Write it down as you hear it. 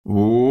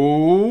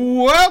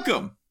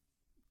Welcome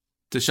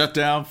to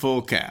Shutdown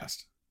Full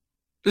Cast.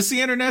 This is the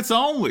internet's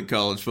only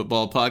college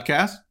football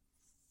podcast.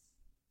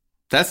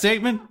 That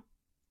statement,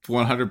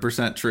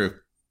 100% true.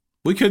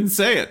 We couldn't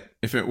say it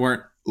if it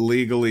weren't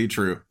legally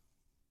true.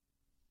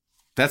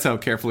 That's how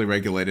carefully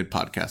regulated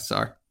podcasts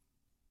are.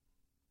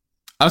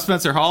 I'm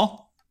Spencer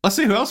Hall. Let's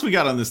see who else we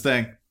got on this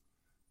thing.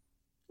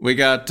 We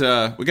got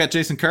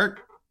Jason Kirk.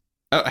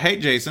 Oh, hey,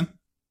 Jason.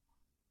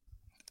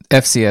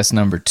 FCS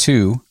number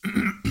 2.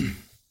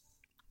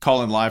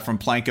 Calling live from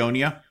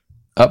Plankonia.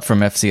 Up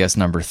from FCS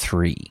number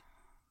 3.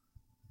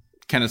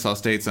 Kennesaw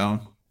State's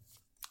own.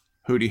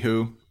 Hootie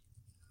Hoo.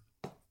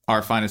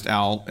 Our finest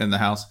owl in the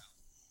house.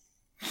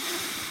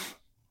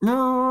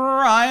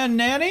 Ryan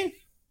Nanny.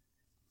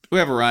 We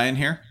have a Ryan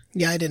here.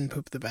 Yeah, I didn't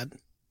poop the bed.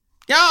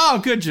 Oh,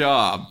 good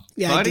job,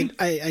 yeah, buddy.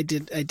 I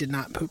did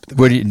not poop the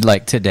bed. What do you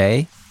like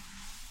today?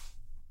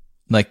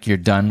 Like you're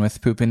done with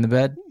pooping the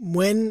bed?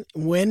 When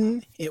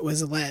it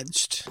was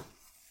alleged.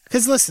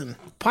 Because listen,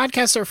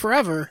 podcasts are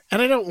forever,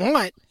 and I don't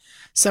want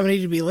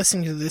somebody to be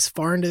listening to this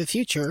far into the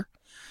future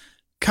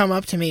come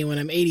up to me when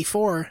I'm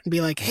 84 and be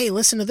like, hey,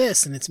 listen to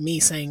this. And it's me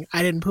saying,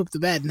 I didn't poop the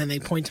bed. And then they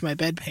point to my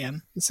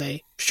bedpan and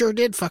say, sure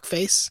did,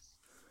 fuckface.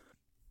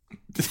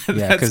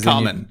 Yeah, that's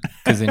common.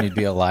 Because then you'd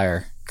be a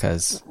liar.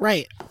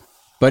 Right.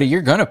 Buddy,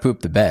 you're going to poop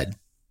the bed.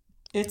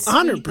 It's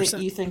 100%. sweet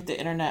that you think the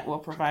internet will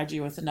provide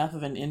you with enough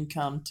of an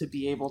income to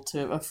be able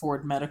to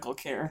afford medical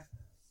care.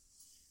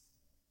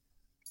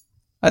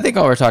 I think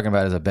all we're talking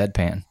about is a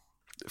bedpan.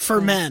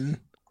 For men.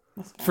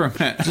 For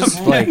men.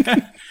 Just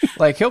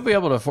like he'll be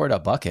able to afford a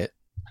bucket.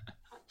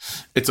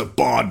 It's a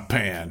bod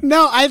pan.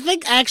 No, I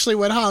think actually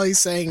what Holly's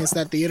saying is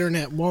that the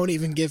internet won't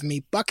even give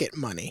me bucket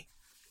money.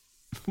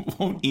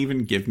 Won't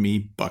even give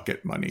me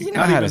bucket money. You know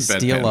Not how even to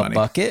steal a money.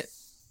 bucket?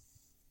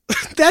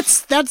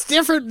 That's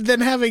different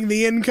than having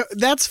the income.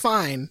 That's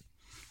fine.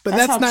 But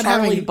that's how not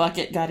Charlie having...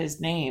 Bucket got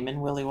his name in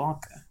Willy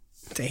Wonka.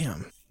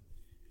 Damn.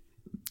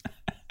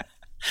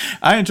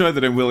 I enjoy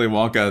that in Willy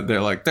Wonka,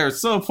 they're like, they're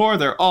so poor,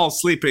 they're all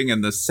sleeping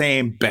in the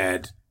same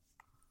bed.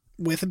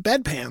 With a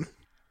bedpan.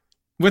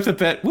 With a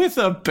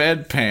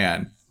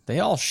bedpan. They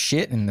all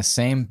shit in the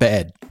same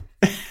bed.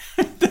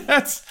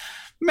 That's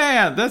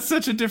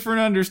such a different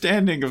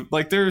understanding of,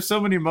 like, there are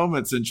so many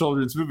moments in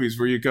children's movies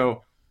where you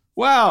go,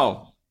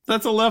 wow,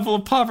 that's a level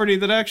of poverty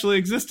that actually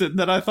existed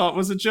that I thought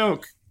was a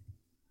joke.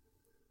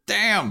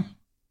 Damn.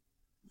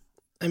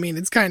 I mean,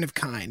 it's kind of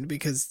kind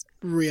because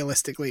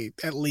realistically,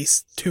 at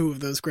least 2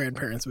 of those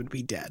grandparents would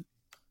be dead.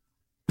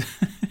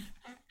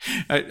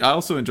 I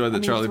also enjoy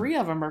that Charlie... 3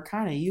 of them are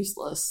kind of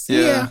useless.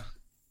 Yeah.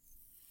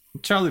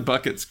 Charlie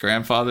Bucket's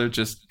grandfather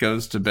just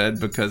goes to bed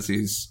because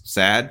he's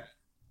sad.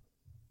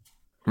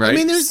 Right? I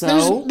mean, there's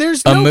no...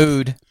 A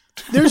mood.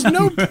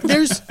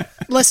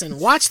 Listen,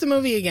 watch the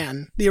movie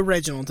again. The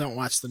original, don't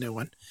watch the new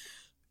one.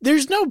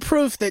 There's no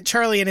proof that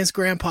Charlie and his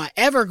grandpa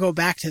ever go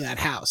back to that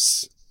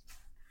house.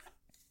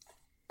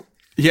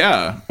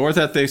 Yeah, or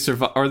that they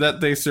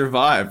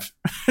survive.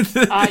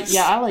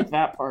 I like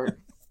that part.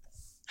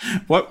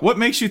 What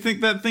makes you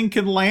think that thing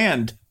can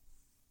land?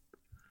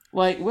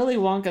 Like, Willy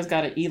Wonka's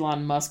got an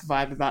Elon Musk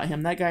vibe about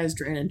him. That guy is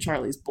draining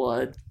Charlie's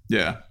blood.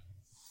 Yeah.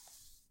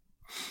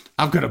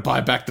 I'm going to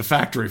buy back the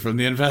factory from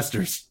the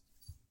investors.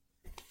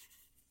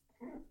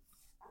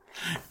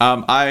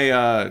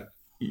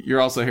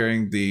 You're also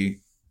hearing the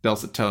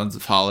dulcet tones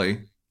of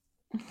Holly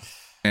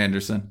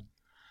Anderson,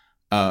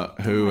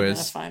 who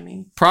is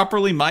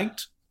properly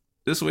mic'd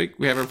this week.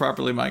 We have her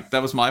properly mic'd.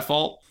 That was my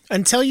fault.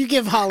 Until you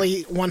give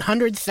Holly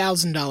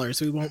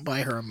 $100,000, we won't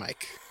buy her a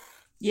mic.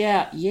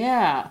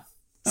 Yeah.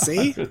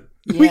 See?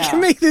 We can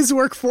make this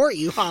work for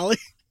you, Holly.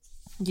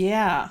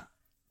 Yeah.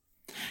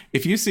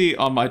 If you see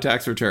on my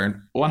tax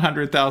return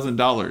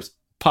 $100,000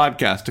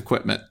 podcast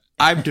equipment,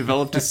 I've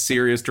developed a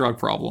serious drug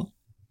problem.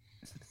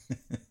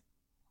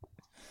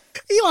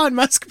 Elon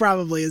Musk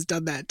probably has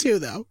done that too,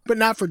 though, but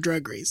not for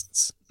drug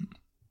reasons.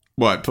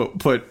 What? Put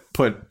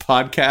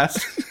podcast?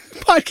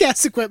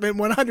 Podcast equipment,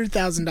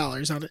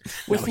 $100,000 on it.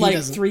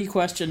 With 3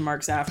 question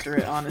marks after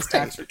it on his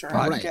tax return.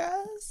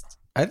 Podcast?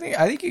 I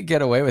think you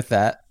get away with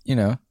that,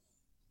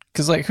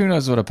 because who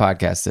knows what a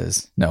podcast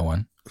is? No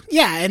one.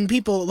 Yeah, and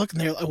people look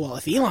and they're like, well,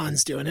 if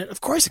Elon's doing it,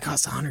 of course it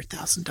costs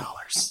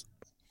 $100,000.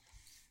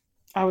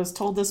 I was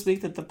told this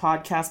week that the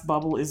podcast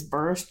bubble is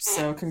burst,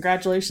 so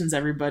congratulations,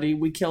 everybody.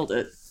 We killed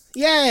it.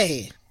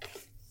 Yay!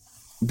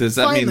 Does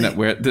that mean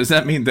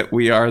that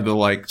we are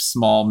the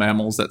small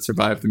mammals that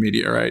survive the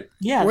meteorite?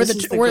 Yeah, we're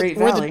the Great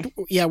Valley.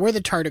 We're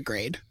the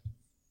tardigrade.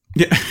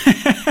 Yeah,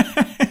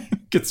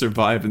 could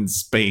survive in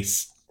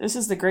space. This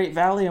is the Great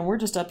Valley, and we're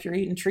just up here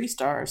eating tree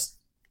stars.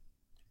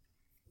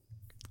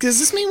 Does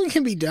this mean we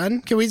can be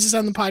done? Can we just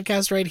end the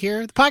podcast right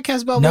here? The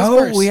podcast bubble.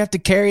 No, we have to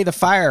carry the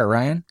fire,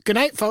 Ryan. Good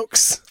night,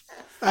 folks.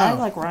 I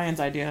like Ryan's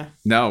idea.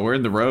 No, we're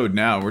in the road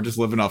now. We're just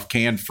living off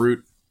canned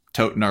fruit,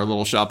 toting our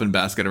little shopping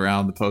basket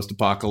around the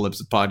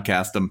post-apocalypse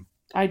podcastum.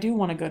 I do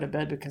want to go to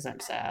bed because I'm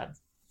sad.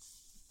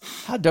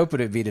 How dope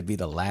would it be to be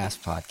the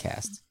last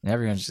podcast and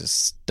everyone's just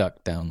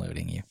stuck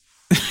downloading you?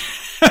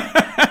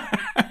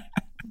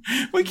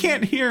 We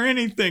can't hear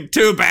anything.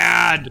 Too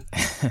bad.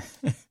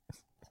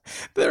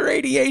 The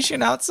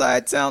radiation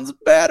outside sounds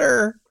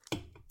better.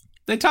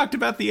 They talked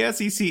about the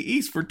SEC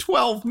East for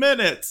 12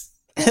 minutes.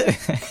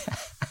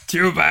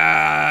 Too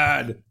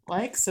bad.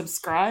 Like,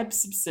 subscribe,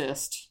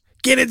 subsist.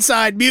 Get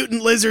inside,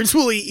 mutant lizards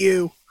will eat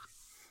you.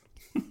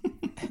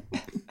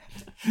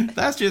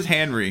 That's just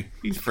Henry.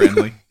 He's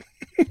friendly.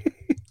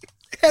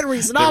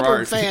 Henry's an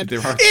Auburn fan.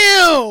 Ew!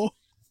 Ew!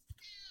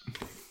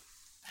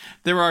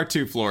 There are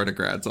 2 Florida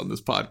grads on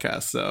this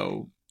podcast,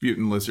 so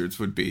mutant lizards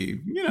would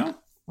be,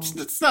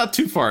 it's not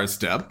too far a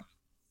step.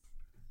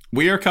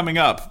 We are coming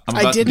up.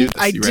 I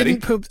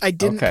didn't poop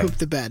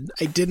the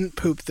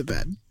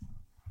bed.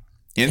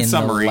 In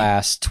summary, the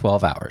last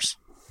 12 hours.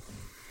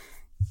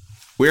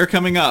 We are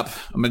coming up.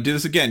 I'm going to do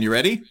this again. You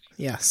ready?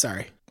 Yeah,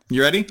 sorry.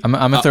 You ready? I'm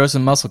going to throw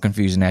some muscle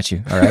confusion at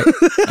you, all right?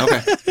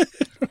 Okay.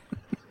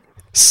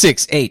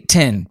 6, 8,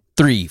 10,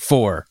 3,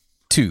 4,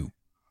 2,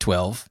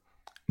 12.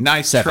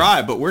 Nice 7,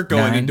 try, but we're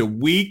going 9, into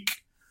week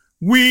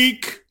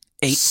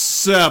 8,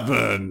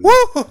 7. Woo!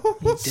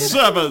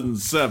 7.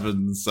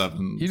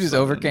 You just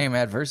overcame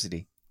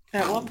adversity.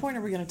 At what point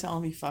are we going to tell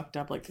him he fucked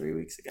up like 3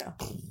 weeks ago?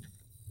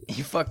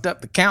 You fucked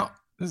up the count.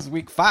 This is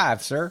week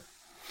 5, sir.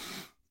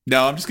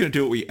 No, I'm just going to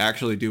do what we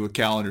actually do with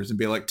calendars and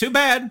be like, too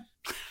bad.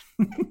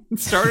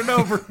 Start it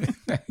over.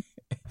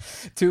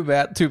 Too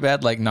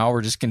bad. Like, no,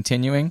 we're just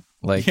continuing.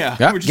 Like, yeah,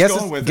 we're just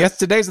going with it. Guess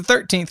today's the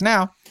 13th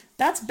now.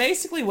 That's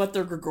basically what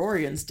the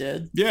Gregorians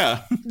did.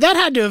 Yeah. That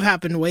had to have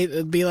happened.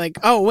 It'd be like,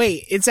 oh,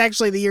 wait, it's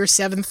actually the year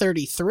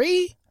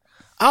 733?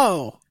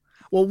 Oh,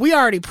 well, we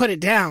already put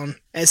it down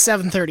as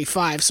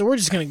 735, so we're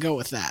just going to go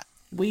with that.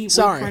 We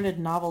printed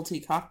novelty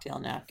cocktail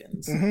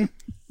napkins. Mm-hmm.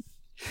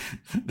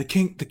 The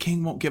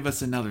king won't give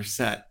us another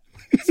set,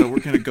 so we're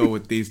going to go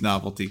with these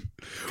novelty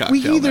cocktail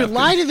We can either napkins.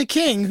 lie to the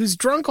king, who's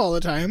drunk all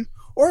the time,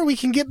 or we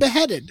can get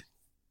beheaded.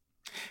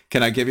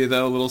 Can I give you,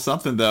 though, a little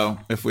something, though?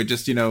 If we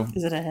just,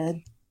 Is it a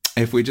head?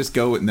 If we just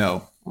go with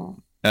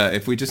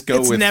if we just go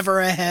it's with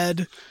never a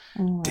head.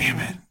 Damn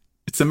it!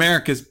 It's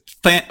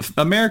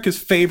America's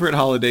favorite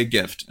holiday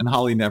gift, and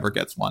Holly never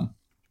gets one.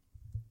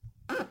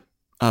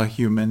 A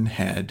human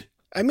head.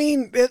 I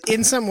mean,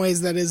 in some ways,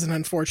 that is an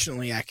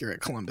unfortunately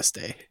accurate Columbus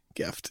Day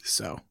gift.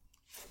 So,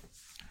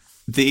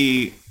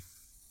 I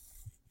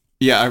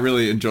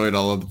really enjoyed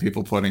all of the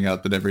people pointing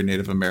out that every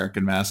Native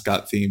American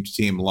mascot themed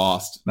team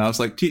lost, and I was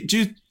like,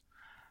 just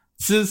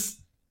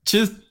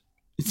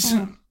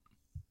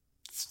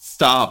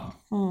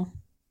stop.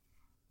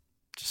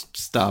 Just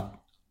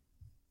stop.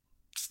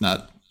 It's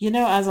not.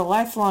 As a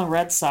lifelong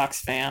Red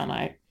Sox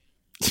fan,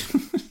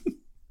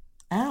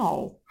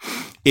 Ow.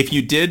 If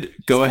you did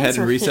go ahead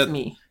and reset reset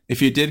me.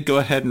 If you did go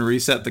ahead and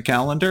reset the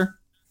calendar,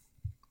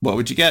 what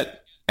would you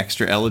get?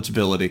 Extra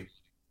eligibility.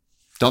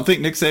 Don't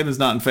think Nick Saban's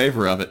not in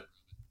favor of it.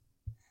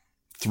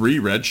 3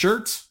 red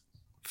shirts?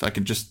 If I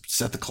could just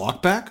set the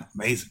clock back?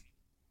 Amazing.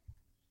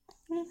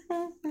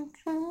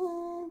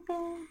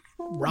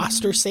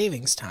 roster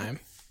savings time.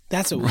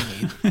 That's what we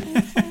need.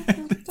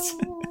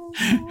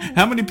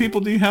 How many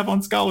people do you have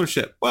on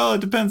scholarship? Well,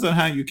 it depends on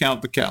how you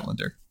count the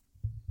calendar.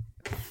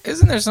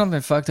 Isn't there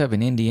something fucked up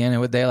in Indiana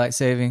with daylight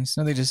savings?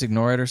 Don't they just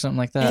ignore it or something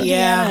like that?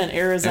 Yeah. Indiana and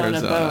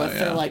Arizona both. Yeah.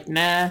 They're like,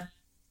 nah.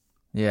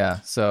 Yeah,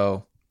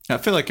 so... I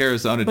feel like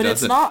Arizona But does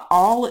it's it. not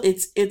all...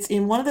 It's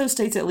in one of those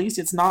states, at least,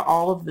 it's not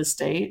all of the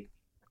state.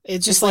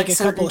 It's just It's like like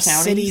a couple of certain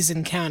counties. cities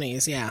and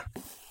counties, yeah.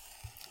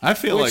 I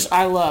feel Which like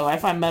I love. I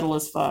find metal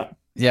as fuck.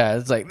 Yeah,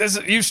 it's like,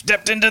 you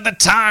stepped into the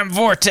time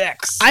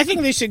vortex. I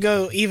think they should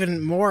go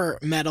even more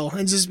metal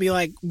and just be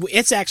like,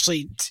 it's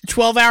actually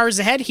 12 hours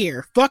ahead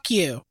here. Fuck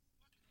you.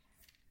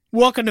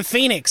 Welcome to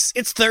Phoenix.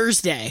 It's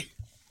Thursday.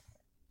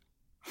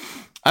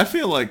 I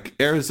feel like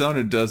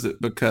Arizona does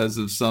it because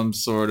of some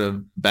sort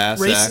of bass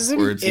Racism? act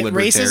where it's Racism?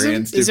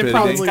 libertarian Is it stupidity.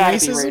 probably It's gotta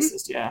racism? be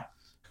racist, yeah.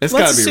 It's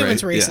Let's gotta be assume right.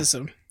 it's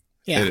racism.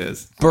 Yeah. It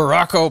is.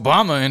 Barack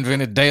Obama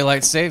invented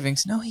daylight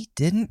savings. No, he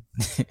didn't.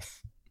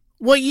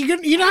 Well,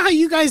 you know how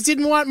you guys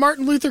didn't want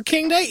Martin Luther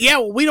King Day? Yeah,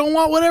 well, we don't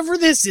want whatever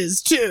this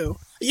is, too.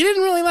 You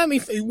didn't really let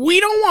me... We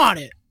don't want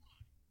it.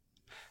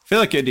 I feel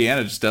like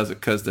Indiana just does it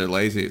because they're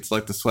lazy. It's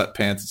like the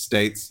sweatpants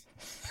states.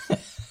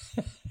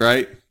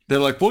 Right? They're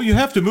like, well, you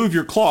have to move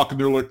your clock. And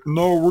they're like,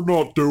 no, we're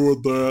not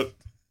doing that.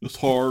 It's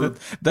hard.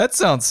 That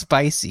sounds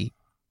spicy.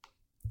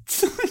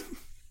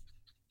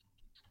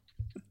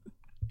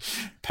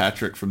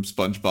 Patrick from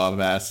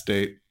SpongeBob ass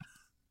state.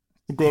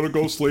 I'm gonna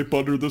go sleep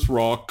under this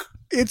rock.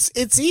 It's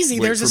easy.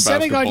 Wait There's a for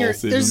setting on basketball your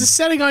season.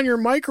 setting on your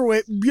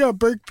microwave. Yeah,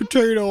 baked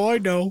potato, I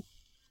know.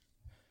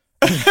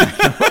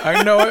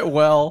 I know it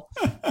well.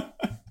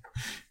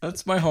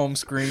 That's my home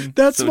screen.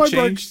 That's So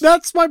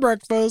that's my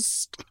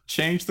breakfast.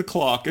 Change the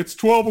clock. It's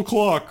 12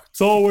 o'clock.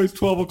 It's always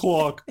 12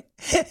 o'clock.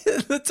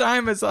 The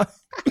time is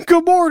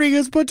Good morning,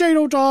 it's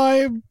potato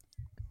time.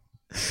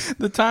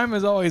 the time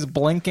is always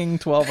blinking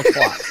 12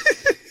 o'clock,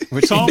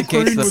 which Tom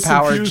indicates Green the was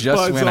power confused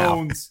just by went out.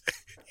 zones.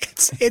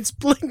 It's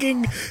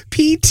blinking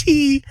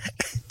PTTO.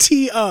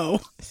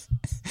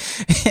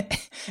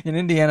 In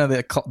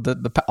Indiana,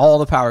 all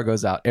the power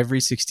goes out every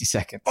 60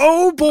 seconds.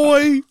 Oh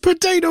boy,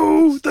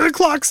 potato! The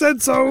clock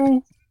said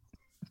so.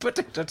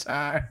 Potato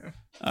time.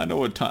 I know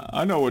what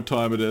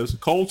time it is.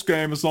 Colts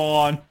game is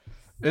on.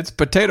 It's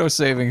potato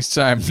savings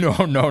time.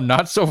 No,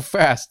 not so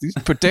fast. These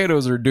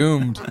potatoes are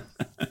doomed.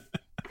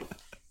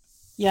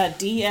 Yeah,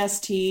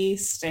 DST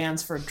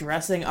stands for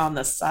dressing on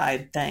the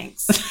side.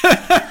 Thanks.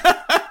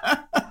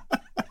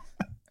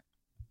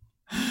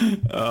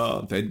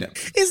 Oh, they know.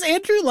 Is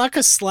Andrew Luck a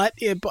slut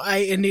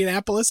by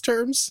Indianapolis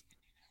terms?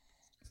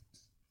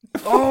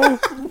 Oh,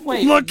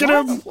 Wait, look at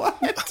him!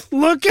 What?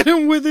 Look at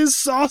him with his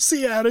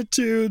saucy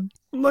attitude.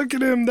 Look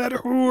at him, that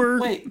whore.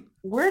 Wait,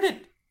 where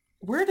did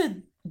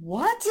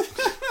what?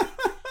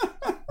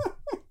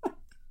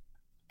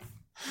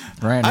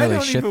 Ryan I really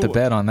don't shit even- the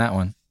bed on that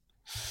one.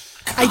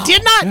 I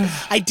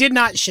did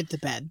not shit the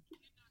bed.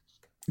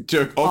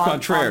 Au On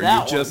contraire,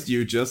 that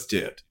you just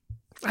did.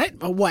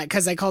 What?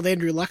 Because I called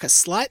Andrew Luck a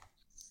slut?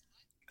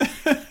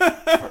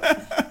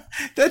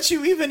 That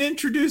you even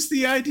introduced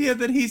the idea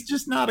that he's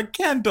just not a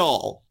Ken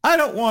doll. I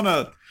don't want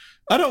to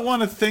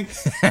think.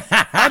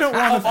 I don't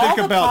want to Of all think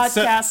the about.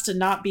 podcasts to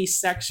not be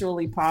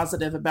sexually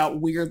positive about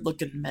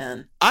weird-looking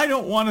men. I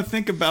don't want to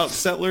think about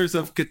Settlers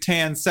of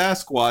Catan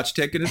Sasquatch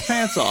taking his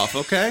pants off.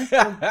 Okay.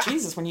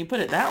 Jesus, when you put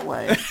it that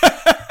way.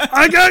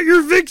 I got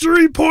your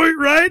victory point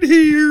right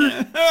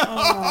here.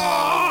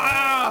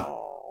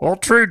 I'll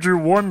trade you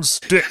one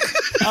stick.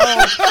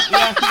 Oh,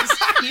 yeah,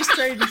 he's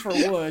trading for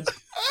wood.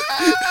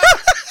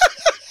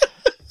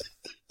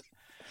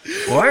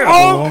 Well, I have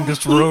the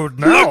longest road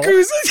now. Look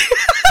who's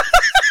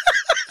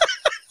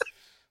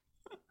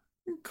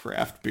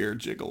Craft beer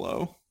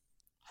gigolo.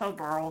 Oh,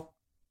 girl.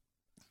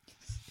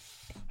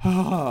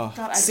 I'm God,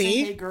 I See?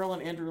 say hey girl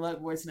in Andrew Luck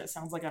voice and it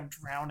sounds like I'm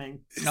drowning.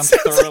 Sounds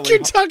like you're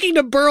talking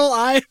to Burl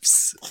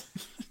Ives.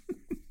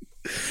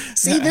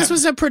 See, this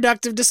was a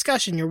productive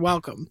discussion. You're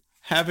welcome.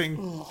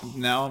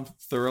 Now I'm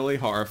thoroughly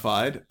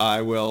horrified.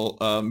 I will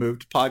move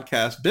to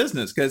podcast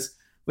business because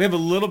we have a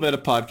little bit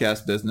of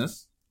podcast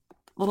business.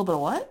 A little bit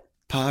of what?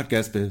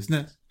 Podcast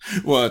business.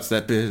 What's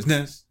that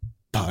business?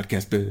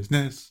 Podcast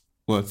business.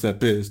 What's that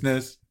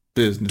business?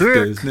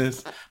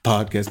 Business.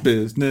 Podcast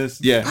business.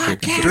 Yeah.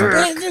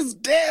 Podcast business,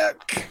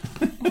 dick.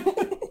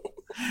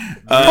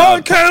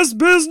 Podcast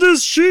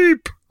business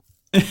sheep.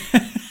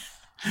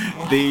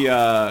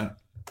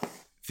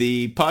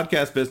 The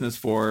podcast business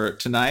for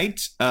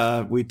tonight,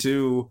 we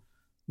do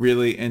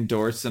really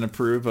endorse and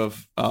approve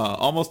of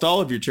almost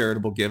all of your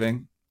charitable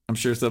giving. I'm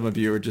sure some of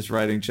you are just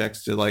writing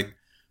checks to like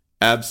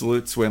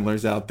absolute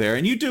swindlers out there,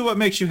 and you do what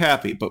makes you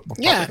happy, but we're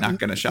probably not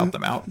going to shout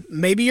them out.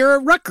 Maybe you're a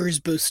Rutgers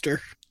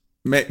booster.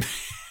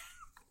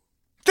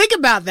 Think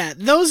about that.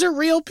 Those are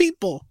real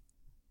people.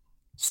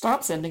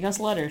 Stop sending us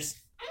letters.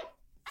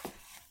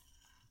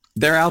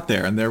 They're out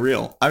there and they're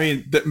real. I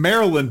mean, the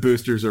Maryland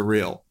boosters are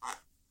real.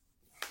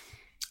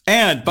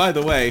 And by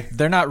the way,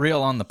 They're not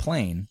real on the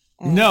plane.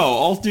 no,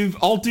 all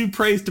due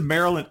praise to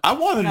Maryland. I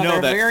want to No, know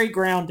they're that, very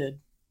grounded.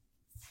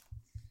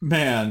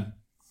 man.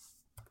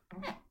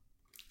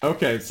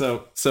 Okay,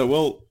 so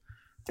we'll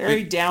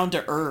Very down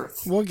to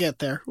earth. We'll get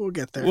there. We'll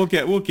get there.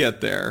 we'll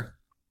get there.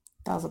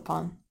 That was a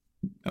pun.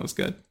 That was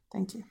good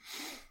Thank you.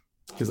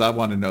 because I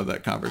want to know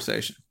that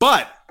conversation.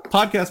 But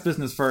podcast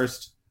business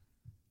first.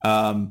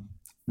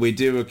 We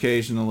do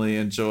occasionally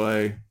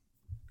enjoy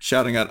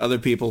shouting out other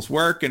people's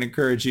work and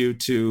encourage you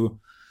to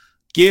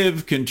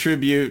give,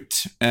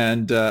 contribute,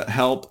 and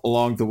help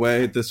along the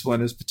way. This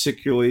one is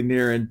particularly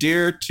near and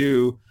dear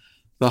to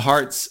the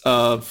hearts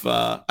of,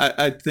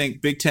 I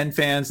think, Big Ten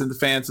fans and the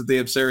fans of The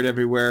Absurd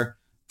Everywhere.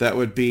 That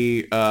would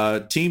be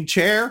Team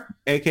Chair,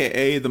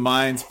 a.k.a. the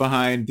minds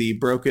behind the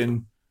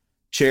Broken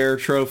Chair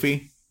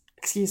Trophy.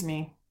 Excuse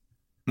me.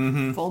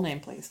 Mm-hmm. Full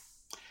name, please.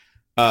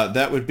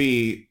 That would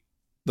be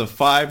the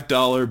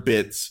 $5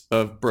 bits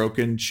of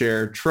Broken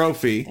Chair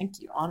Trophy. Thank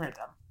you. Honor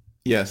them.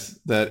 Yes,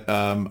 that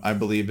I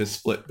believe is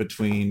split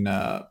between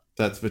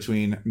that's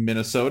between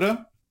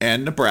Minnesota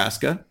and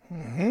Nebraska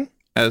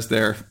as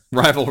their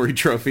rivalry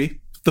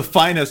trophy. The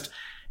finest.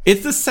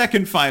 It's the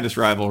second finest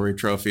rivalry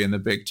trophy in the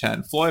Big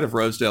Ten. Floyd of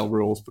Rosedale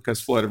rules because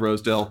Floyd of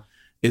Rosedale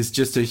is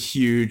just a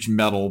huge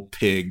metal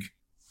pig,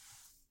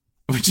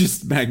 which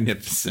is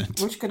magnificent.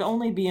 Which could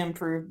only be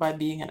improved by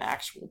being an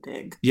actual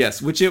pig.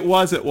 Yes, which it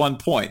was at one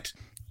point.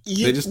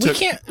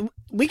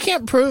 We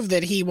can't prove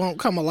that he won't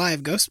come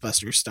alive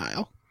Ghostbusters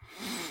style.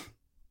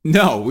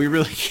 No, we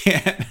really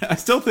can't. I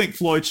still think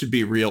Floyd should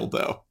be real,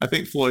 though. I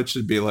think Floyd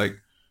should be like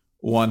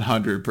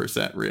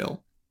 100%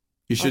 real.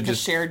 You should Like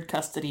just a shared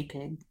custody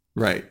pig.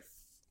 right.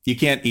 You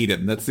can't eat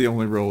him. That's the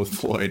only rule with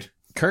Floyd.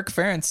 Kirk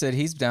Ferentz said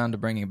he's down to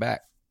bring it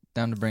back,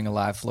 down to bring a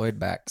live Floyd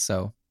back.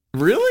 So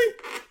Really?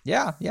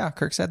 yeah,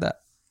 Kirk said that.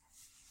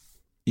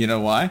 You know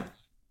why?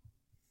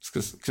 It's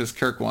because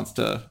Kirk wants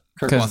to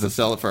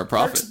sell it for a Kirk's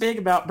profit. big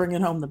about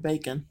bringing home the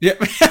bacon. Yeah.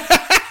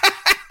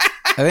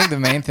 I think the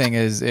main thing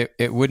is it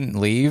wouldn't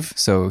leave,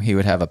 so he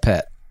would have a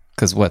pet.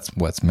 Because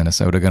what's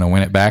Minnesota going to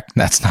win it back?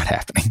 That's not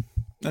happening.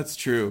 That's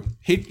true.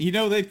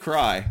 They'd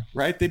cry,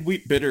 right? They'd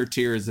weep bitter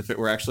tears if it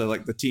were actually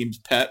like the team's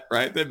pet,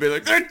 right? They'd be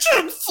like, "They're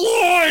Jim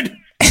Floyd,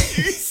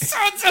 you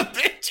sons of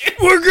bitches!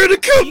 We're gonna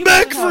come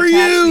back for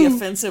you." The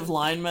offensive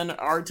linemen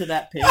are to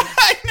that pig.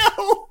 I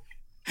know.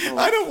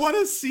 I don't want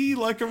to see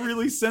like a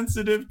really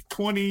sensitive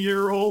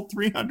 20-year-old,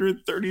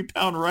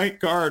 330-pound right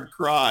guard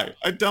cry.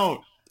 I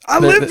don't. I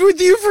lived with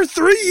you for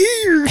 3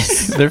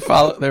 years. They're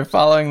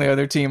following the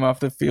other team off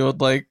the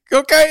field like,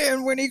 okay,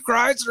 and when he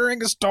cries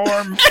during a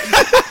storm,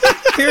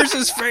 here's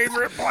his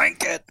favorite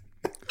blanket.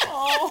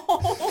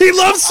 Oh. He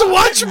loves to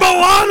watch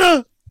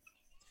Moana.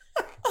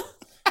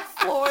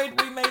 Floyd,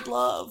 we made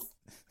love.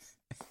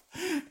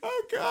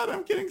 Oh God,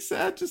 I'm getting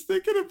sad just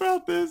thinking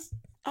about this.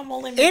 I'm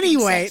only making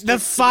Anyway, sex the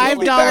jokes. $5 We'll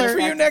be back for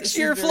you next This is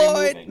year, very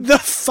Floyd. moving. The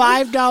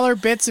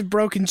 $5 bits of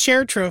broken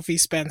chair trophy,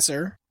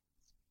 Spencer.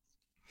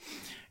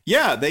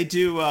 Yeah, they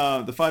do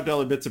the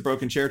 $5 bits of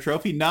broken chair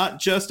trophy, not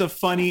just a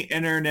funny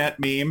internet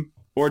meme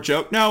or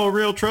joke. No, a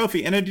real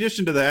trophy. In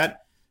addition to that,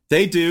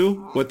 they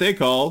do what they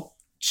call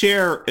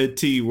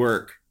charity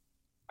work.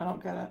 I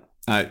don't get it.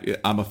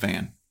 I'm a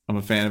fan. I'm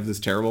a fan of this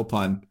terrible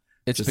pun.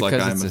 It's Just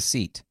because like it's a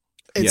seat.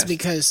 It's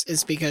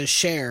Yes. because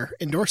Cher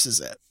endorses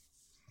it.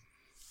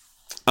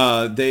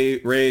 They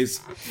raise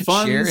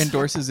funds. Cher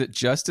endorses it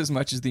just as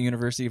much as the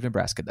University of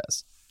Nebraska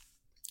does.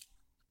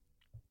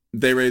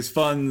 They raise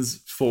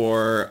funds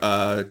for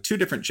two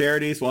different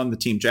charities. One, the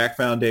Team Jack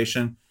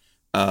Foundation,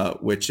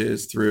 which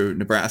is through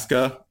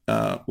Nebraska,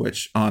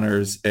 which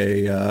honors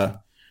a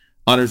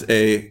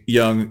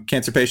young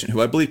cancer patient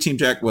who I believe Team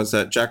Jack was.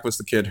 Jack was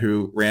the kid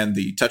who ran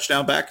the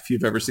touchdown back. If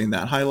you've ever seen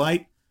that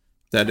highlight,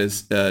 that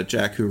is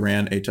Jack who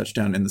ran a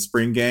touchdown in the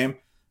spring game.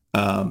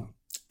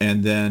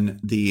 And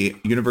then the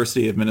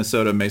University of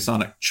Minnesota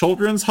Masonic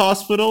Children's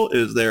Hospital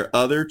is their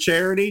other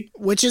charity.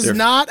 Which is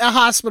not a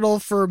hospital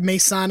for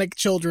Masonic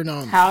children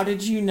only. How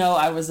did you know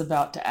I was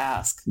about to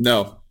ask?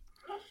 No.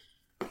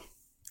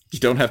 You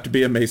don't have to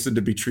be a Mason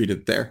to be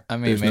treated there. I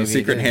mean, there's no maybe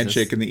secret it is.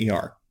 handshake in the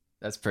ER.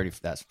 That's pretty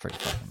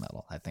fucking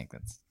metal. I think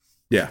that's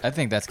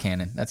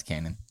canon. That's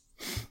canon.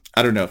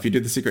 I don't know. If you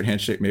do the secret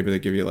handshake, maybe they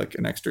give you like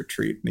an extra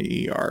treat in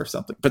the ER or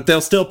something. But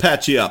they'll still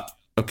patch you up.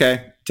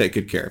 Okay? Take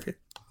good care of you.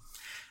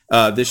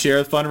 This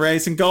year, the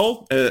fundraising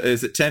goal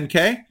is at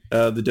 $10K.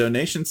 The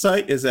donation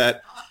site is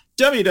at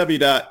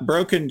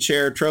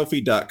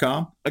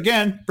www.brokenchairtrophy.com.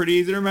 Again, pretty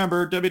easy to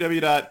remember.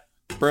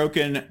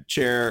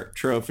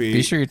 www.brokenchairtrophy.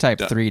 Be sure you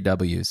type 3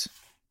 W's.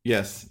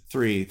 Yes,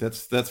 3.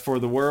 That's for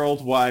the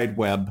World Wide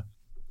Web.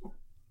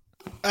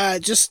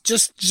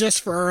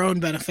 Just for our own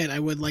benefit, I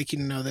would like you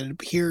to know that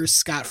here's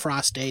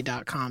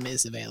scottfrostday.com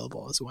is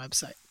available as a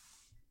website.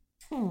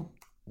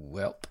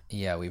 Welp.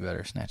 Yeah, we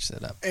better snatch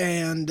that up.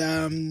 And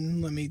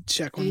let me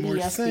check one more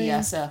thing.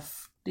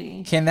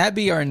 EDSBSFD. Can that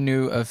be our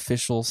new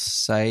official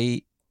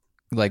site?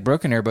 Like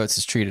Broken Airboats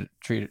is treated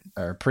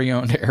or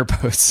pre-owned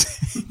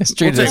airboats. It's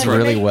treated us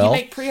really well. You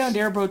make pre-owned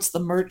airboats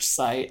the merch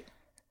site,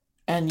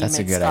 and you That's a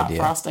make good Scott idea.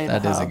 Frost Day the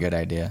That is a hub. good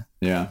idea.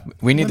 Yeah.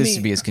 We need Let this me-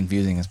 to be as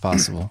confusing as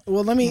possible.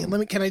 Well, let me.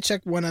 Can I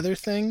check one other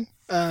thing?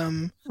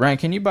 Ryan,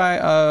 can you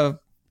buy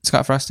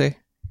Scott Frost Day?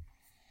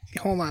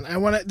 Hold on.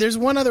 There's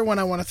one other one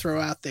I want to throw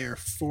out there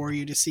for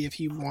you to see if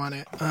you want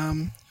it.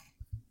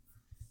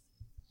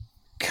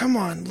 Come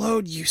on,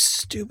 load, you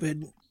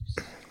stupid.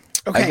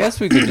 Okay. I guess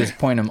we could just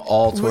point them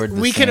all toward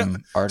the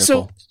same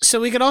article.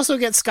 So we could also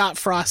get Scott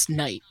Frost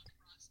Night.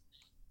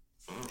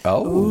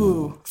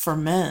 Ooh, for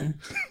men.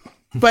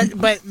 But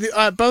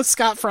both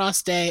Scott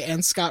Frost Day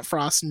and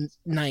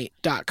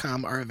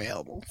scottfrostnight.com are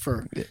available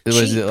for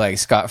Was cheap. it like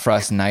Scott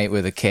Frost Night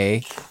with a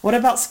K? What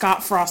about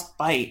Scott Frost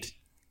Bite?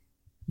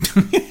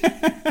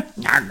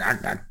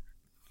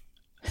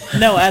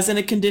 No, as in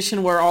a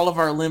condition where all of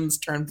our limbs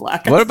turn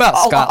black. What about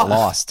Fall Scott off.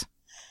 Lost?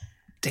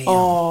 Damn.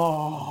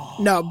 Oh.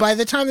 No, by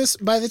the time this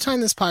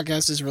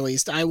podcast is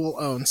released, I will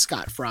own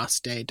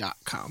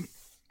scottfrostday.com.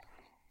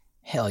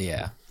 Hell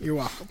yeah. You're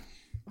welcome.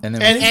 And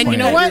then And you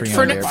know what?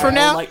 For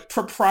now- like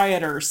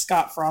proprietor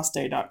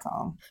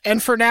scottfrostday.com.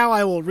 And for now,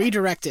 I will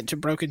redirect it to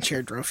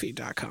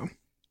brokenchairtrophy.com.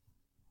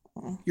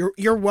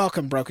 You're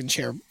welcome, Broken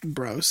Chair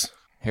Bros.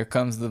 Here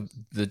comes the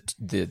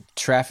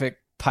traffic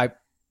fire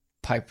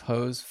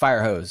hose.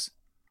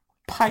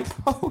 Pipe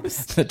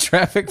hose. The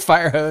traffic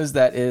fire hose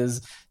that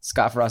is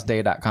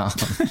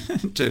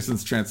scottfrostday.com.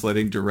 Jason's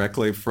translating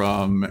directly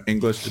from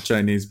English to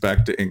Chinese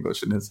back to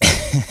English in his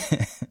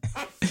head.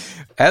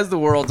 As the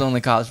world's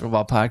only college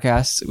football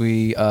podcast,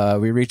 we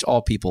reach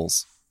all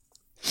peoples.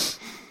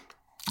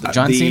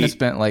 John Cena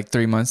spent like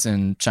 3 months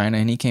in China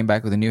and he came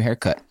back with a new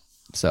haircut.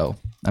 So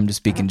I'm just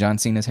speaking John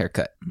Cena's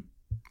haircut.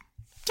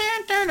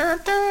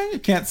 You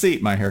can't see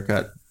my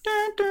haircut.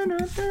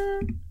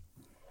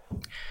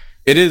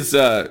 It is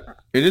our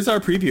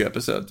preview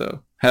episode,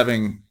 though,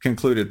 having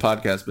concluded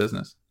podcast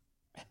business.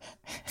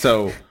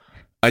 So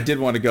I did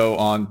want to go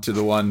on to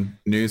the one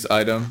news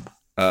item,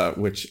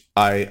 which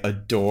I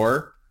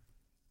adore.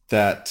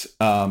 That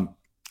I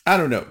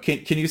don't know.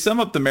 Can you sum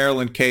up the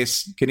Maryland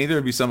case? Can either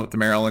of you sum up the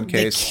Maryland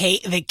case?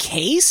 The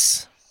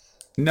case?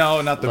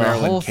 No, not the The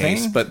Maryland whole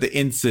case, thing? but the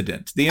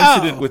incident. The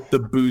incident with the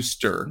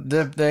booster.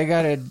 They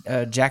got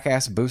a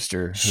jackass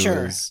booster. Who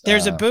Sure. is,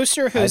 There's a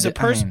booster who's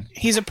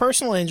he's a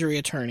personal injury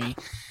attorney.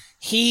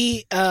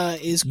 He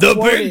is The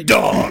quoted, big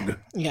dog.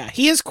 Yeah,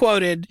 he is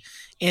quoted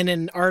in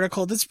an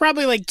article that's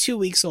probably like 2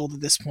 weeks old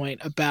at this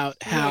point about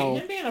how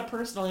him being a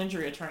personal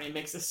injury attorney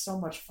makes this so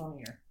much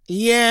funnier.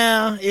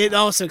 Yeah, it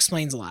also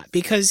explains a lot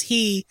because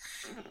he,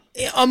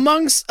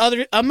 amongst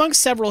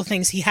several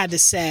things he had to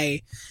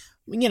say,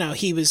 you know,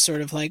 he was sort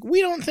of like,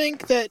 we don't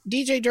think that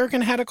DJ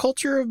Durkin had a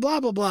culture of blah,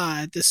 blah, blah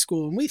at this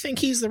school, and we think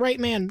he's the right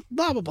man,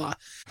 blah, blah, blah.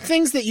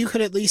 Things that you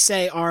could at least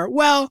say are,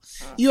 well,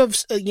 you have,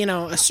 you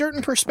know, a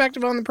certain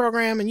perspective on the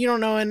program, and you don't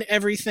know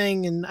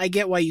everything, and I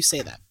get why you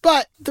say that.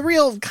 But the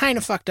real kind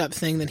of fucked up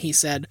thing that he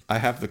said... I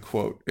have the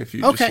quote, if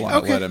you just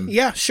want to let him...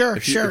 Yeah, sure,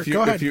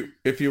 go ahead.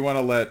 If you want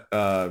to let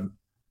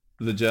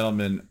the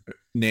gentleman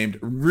named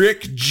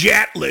Rick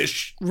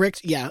Jatlish...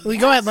 Yeah,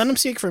 go ahead, let him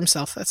speak for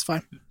himself, that's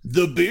fine.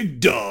 The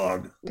big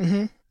dog.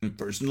 Mm-hmm.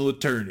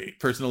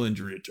 Personal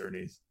injury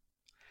attorneys.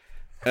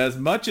 As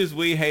much as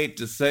we hate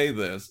to say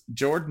this,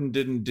 Jordan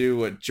didn't do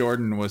what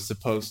Jordan was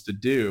supposed to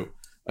do.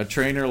 A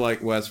trainer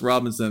like Wes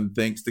Robinson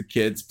thinks the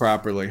kid's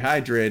properly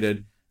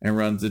hydrated and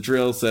runs a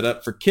drill set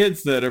up for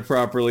kids that are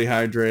properly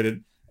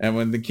hydrated. And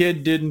when the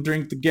kid didn't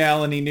drink the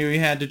gallon he knew he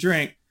had to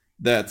drink,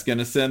 that's going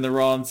to send the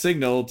wrong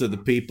signal to the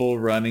people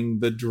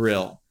running the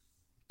drill.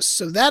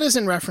 So that is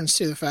in reference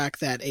to the fact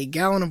that a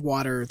gallon of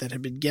water that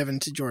had been given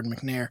to Jordan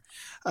McNair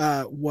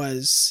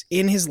was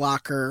in his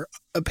locker,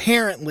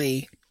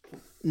 apparently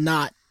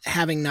not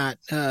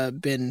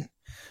been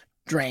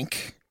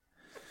drank,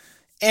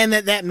 and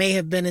that may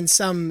have been in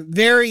some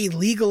very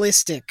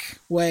legalistic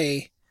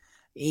way,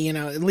 you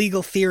know,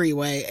 legal theory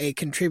way, a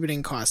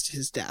contributing cause to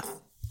his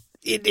death.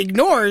 It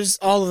ignores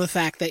all of the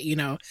fact that, you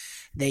know,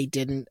 they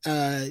didn't,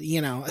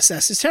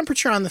 assess his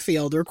temperature on the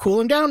field or cool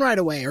him down right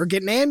away or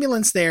get an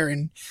ambulance there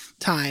in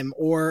time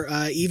or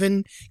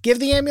even give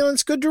the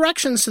ambulance good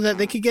directions so that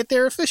they could get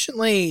there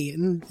efficiently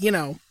and, you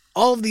know,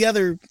 all of the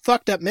other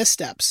fucked up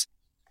missteps.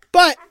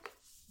 But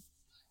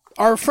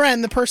our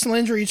friend, the personal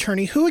injury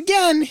attorney, who,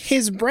 again,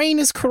 his brain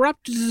is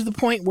corrupted to the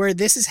point where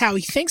this is how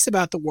he thinks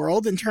about the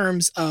world in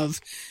terms of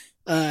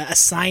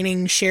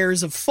assigning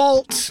shares of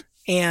fault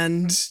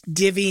and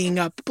divvying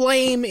up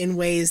blame in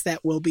ways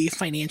that will be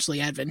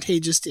financially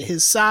advantageous to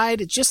his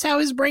side. It's just how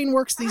his brain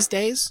works these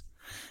days.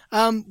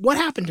 What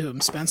happened to him,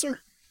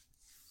 Spencer?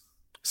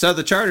 So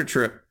the charter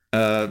trip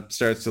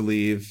starts to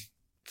leave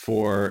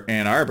for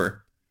Ann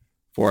Arbor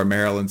for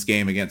Maryland's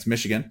game against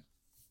Michigan.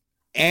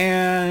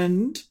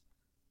 And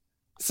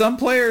some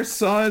players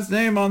saw his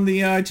name on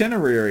the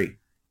itinerary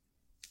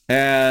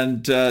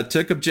and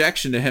took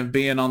objection to him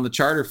being on the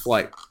charter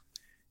flight.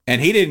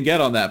 And he didn't get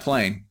on that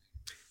plane.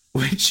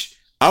 Which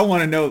I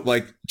want to know,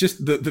 like,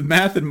 just the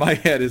math in my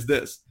head is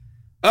this.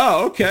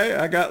 Oh, okay.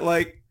 I got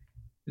like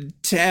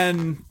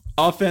 10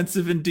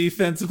 offensive and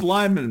defensive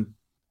linemen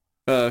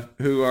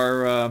who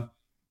are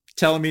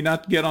telling me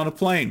not to get on a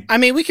plane. I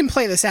mean, we can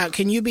play this out.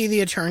 Can you be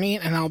the attorney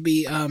and I'll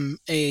be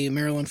a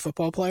Maryland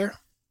football player?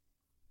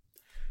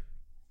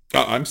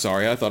 Oh, I'm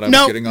sorry. I thought I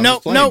was getting on this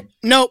plane.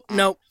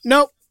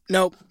 Nope.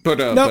 But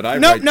I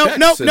write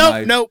checks and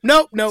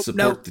I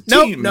support the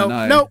team and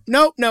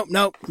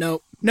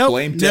I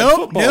blame dead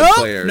football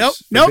players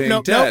for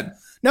being dead.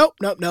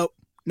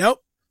 Nope.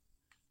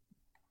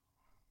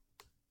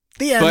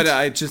 The end. But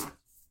I just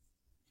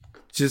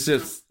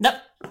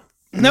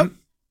Nope.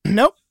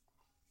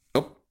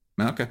 Oh,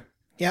 okay.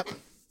 Yep.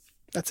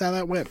 That's how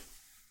that went.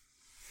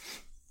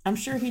 I'm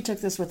sure he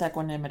took this with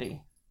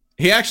equanimity.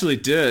 He actually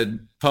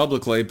did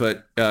publicly,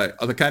 but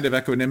the kind of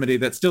equanimity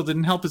that still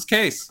didn't help his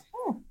case.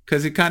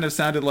 Because he kind of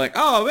sounded like,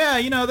 oh, yeah,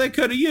 you know, they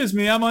could have used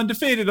me. I'm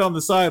undefeated on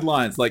the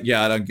sidelines. Like,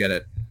 yeah, I don't get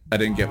it. I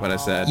didn't get what I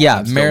said.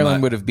 Yeah,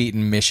 Maryland would have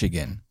beaten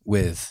Michigan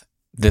with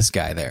this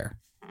guy there.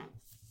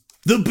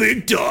 The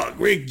big dog,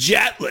 Rick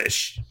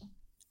Jatlish.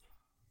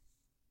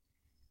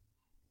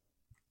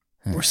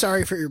 We're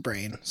sorry for your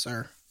brain,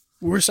 sir.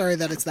 We're sorry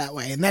that it's that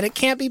way and that it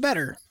can't be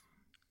better.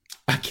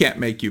 I can't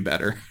make you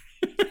better.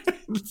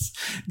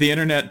 The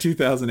internet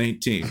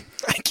 2018.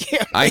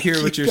 I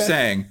hear what you're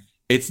saying.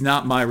 It's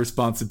not my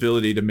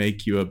responsibility to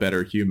make you a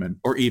better human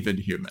or even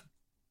human.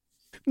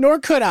 Nor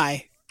could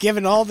I,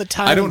 given all the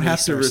time and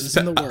resources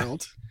in the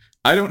world.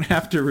 I don't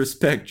have to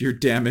respect your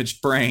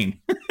damaged brain.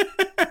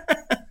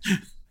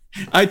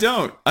 I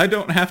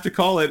don't have to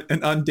call it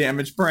an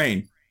undamaged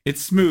brain.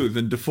 It's smooth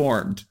and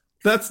deformed.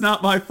 That's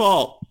not my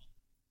fault.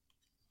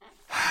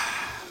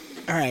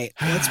 All right,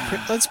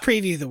 let's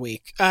preview the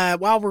week.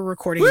 While we're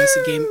recording this,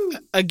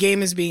 a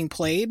game is being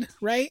played,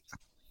 right?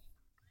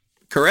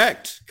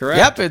 Correct.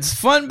 Yep, it's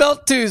Fun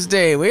Belt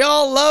Tuesday. We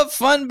all love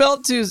Fun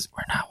Belt Tuesday.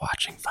 We're not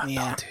watching Fun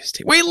Belt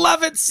Tuesday. We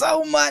love it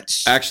so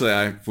much.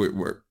 Actually,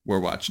 we're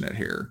watching it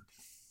here.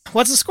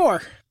 What's the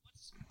score?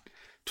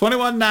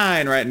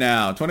 21-9 right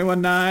now.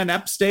 21-9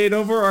 App State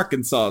over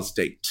Arkansas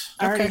State.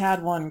 I already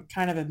had one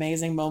kind of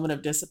amazing moment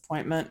of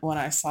disappointment when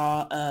I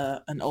saw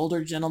an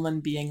older gentleman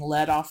being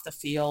led off the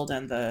field,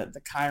 and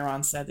the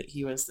Chiron said that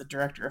he was the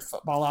director of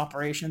football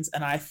operations,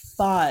 and I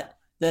thought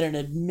that an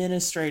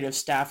administrative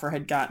staffer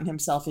had gotten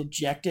himself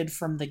ejected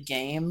from the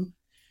game,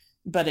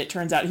 but it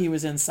turns out he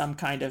was in some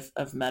kind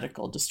of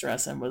medical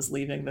distress and was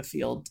leaving the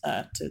field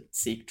to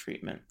seek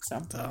treatment.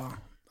 So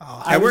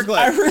I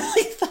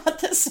really thought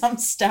that some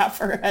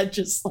staffer had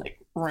just like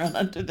run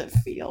under the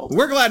field.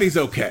 We're glad he's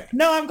okay.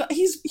 No,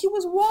 he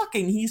was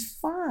walking. He's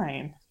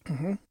fine.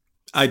 Mm-hmm.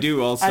 I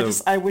do also.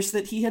 I wish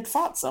that he had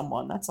fought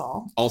someone. That's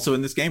all. Also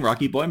in this game,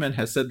 Rocky Boyman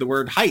has said the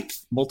word height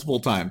multiple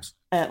times.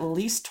 At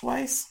least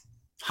twice.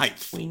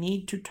 Height. We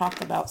need to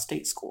talk about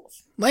state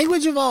schools.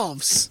 Language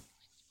evolves.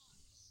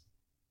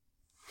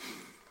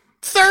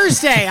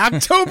 Thursday,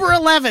 October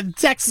 11th,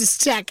 Texas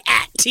Tech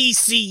at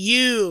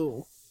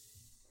TCU.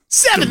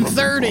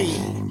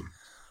 7:30.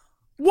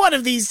 One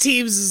of these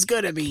teams is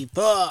going to be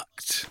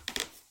fucked.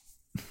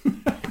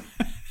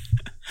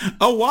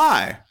 Oh,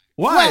 why?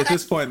 Why Well, at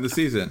this point in the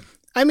season?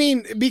 I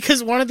mean,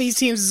 because one of these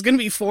teams is going to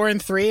be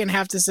 4-3 and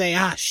have to say,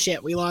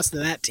 shit, we lost to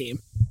that team.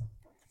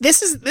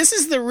 This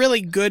is the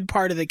really good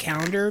part of the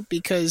calendar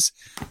because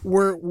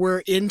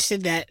we're into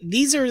that.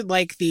 These are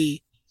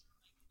the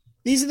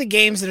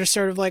games that are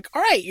sort of like,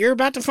 all right, you're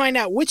about to find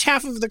out which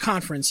half of the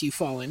conference you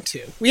fall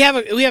into. We have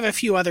a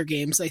few other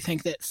games I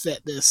think that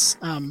fit this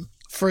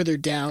further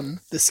down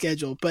the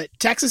schedule, but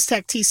Texas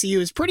Tech TCU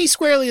is pretty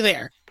squarely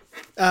there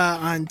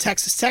on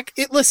Texas Tech.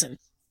 Listen,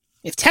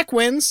 if Tech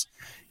wins,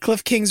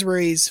 Cliff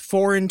Kingsbury's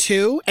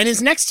 4-2, and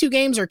his next two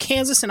games are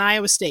Kansas and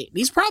Iowa State.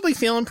 He's probably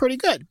feeling pretty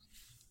good.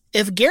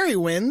 If Gary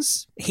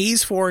wins,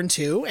 he's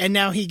 4-2, and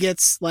now he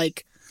gets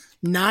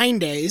 9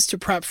 days to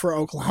prep for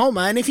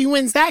Oklahoma. And if he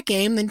wins that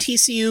game, then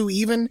TCU,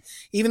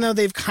 even though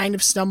they've kind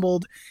of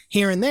stumbled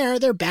here and there,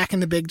 they're back in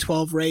the Big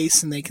 12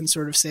 race, and they can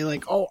sort of say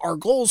our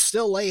goals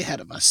still lay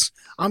ahead of us.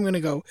 I'm going to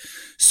go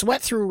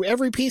sweat through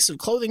every piece of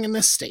clothing in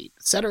this state,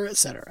 et cetera, et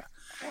cetera.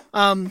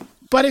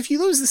 But if you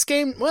lose this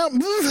game, well,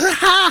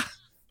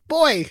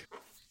 boy,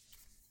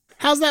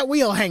 how's that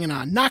wheel hanging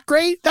on? Not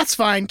great? That's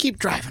fine. Keep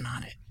driving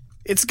on it.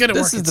 It's going to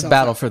work. This is the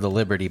battle for the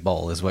Liberty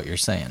Bowl, is what you're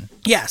saying.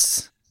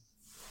 Yes.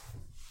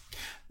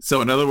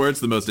 So, in other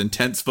words, the most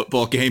intense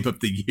football game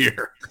of the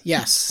year.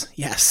 Yes.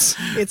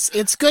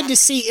 It's good to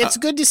see. It's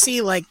good to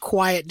see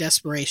quiet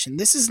desperation.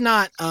 This is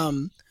not a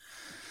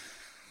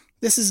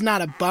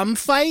bum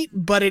fight,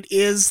 but it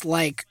is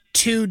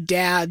two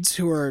dads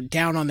who are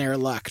down on their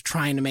luck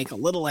trying to make a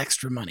little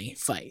extra money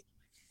fight.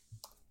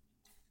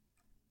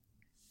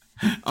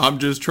 I'm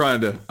just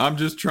trying to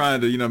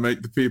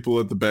make the people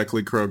at the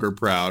Beckley Kroger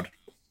proud.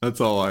 That's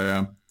all I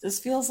am. This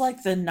feels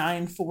like the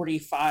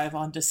 9:45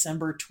 on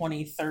December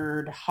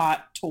 23rd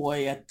hot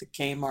toy at the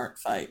Kmart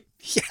fight.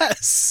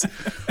 Yes.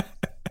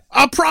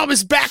 I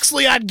promised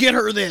Baxley I'd get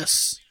her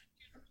this.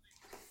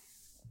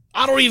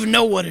 I don't even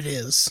know what it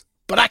is,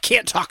 but I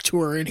can't talk to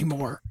her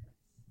anymore.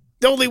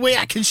 The only way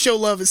I can show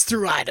love is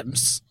through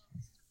items.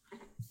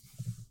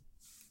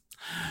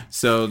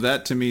 So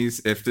that to me,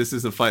 if this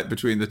is a fight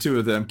between the two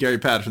of them, Gary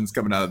Patterson's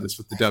coming out of this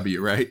with the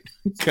W, right?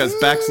 Because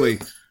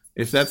Baxley,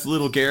 if that's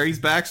little Gary's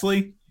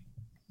Baxley,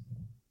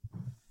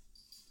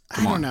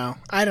 I don't know.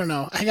 I don't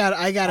know.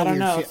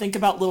 Think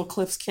about little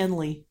Cliff's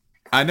Kenley.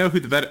 I know who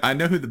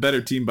the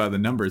better team by the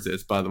numbers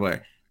is, by the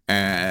way,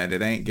 and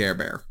it ain't Gare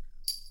Bear.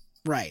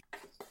 Right.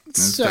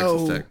 It's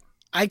So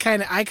I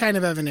kind of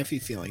have an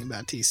iffy feeling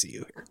about TCU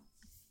here.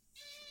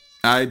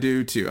 I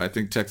do too. I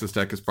think Texas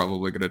Tech is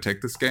probably going to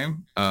take this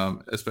game,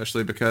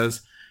 especially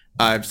because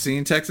I've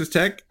seen Texas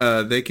Tech.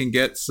 They can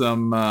get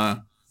some.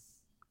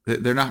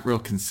 They're not real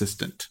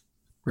consistent,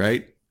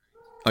 right?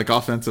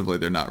 Offensively,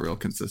 they're not real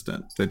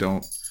consistent. They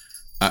don't.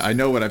 I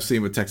know what I've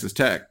seen with Texas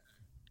Tech,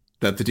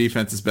 that the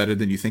defense is better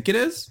than you think it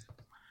is,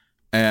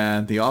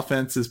 and the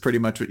offense is pretty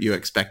much what you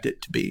expect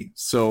it to be.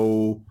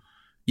 So,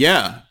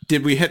 yeah,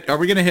 are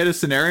we going to hit a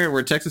scenario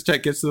where Texas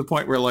Tech gets to the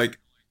point where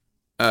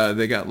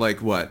they got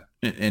what?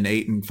 An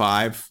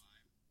 8-5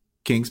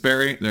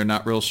 Kingsbury, they're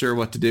not real sure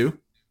what to do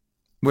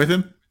with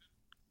him?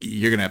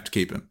 You're going to have to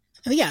keep him.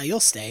 Yeah,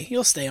 you'll stay.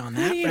 You'll stay on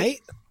that, right?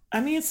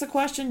 I mean, it's the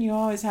question you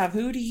always have.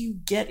 Who do you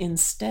get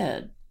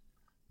instead?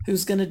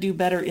 Who's going to do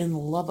better in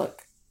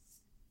Lubbock?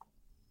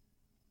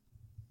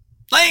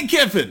 Lane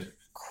Kiffin!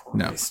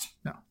 Christ.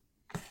 No.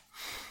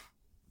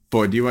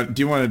 Boy, do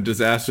you want a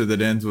disaster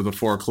that ends with a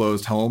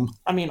foreclosed home?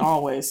 I mean,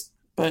 always.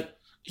 But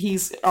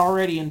he's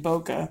already in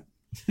Boca.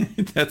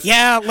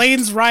 Yeah,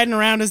 Lane's riding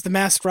around as the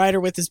masked rider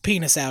with his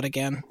penis out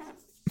again.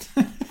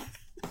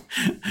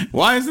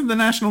 Why isn't the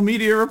national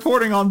media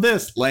reporting on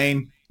this?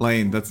 Lane,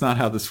 that's not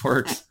how this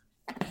works.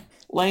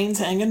 Lane's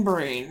hanging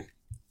brain.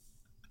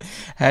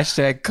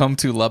 Hashtag come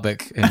to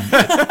Lubbock. And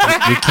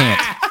we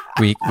can't.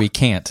 We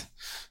can't.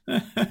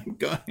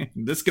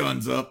 This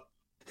gun's up.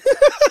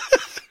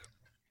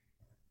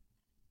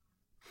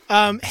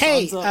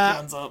 Hey,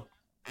 Guns up.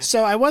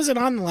 So I wasn't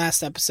on the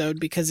last episode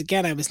because,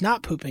 again, I was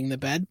not pooping the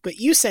bed, but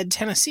you said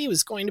Tennessee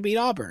was going to beat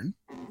Auburn.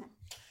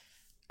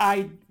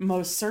 I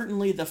most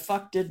certainly the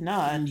fuck did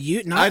not. And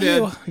you, I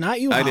did. not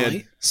you, I Holly.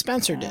 did.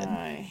 Spencer did.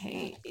 I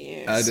hate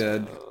you. I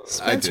did.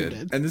 Spencer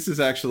did. And this is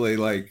actually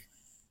like,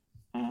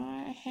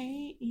 I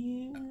hate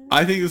you.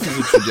 I think this is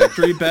a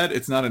trajectory bet.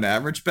 It's not an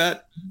average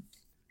bet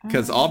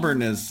because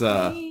Auburn is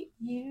hate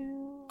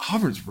you.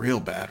 Auburn's real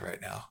bad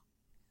right now.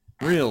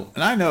 Real,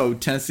 and I know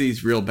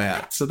Tennessee's real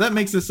bad, so that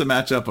makes this a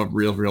matchup of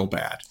real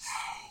bad.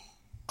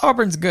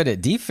 Auburn's good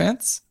at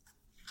defense.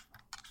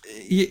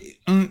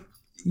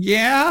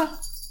 Yeah,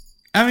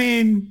 I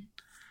mean,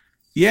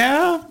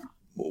 yeah.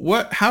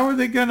 What? How are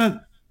they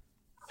gonna?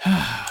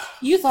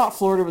 You thought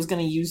Florida was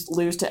going to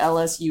lose to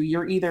LSU.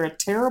 You're either a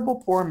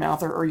terrible poor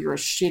mouther or you're a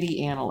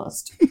shitty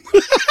analyst.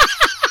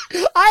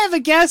 I have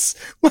a guess.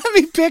 Let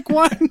me pick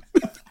one.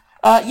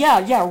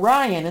 Yeah,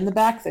 Ryan in the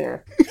back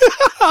there.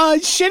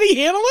 Shitty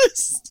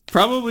analyst?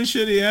 Probably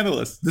shitty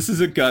analyst. This is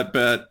a gut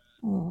bet.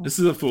 This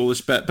is a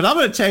foolish bet, but I'm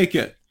going to take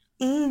it.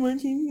 I'm going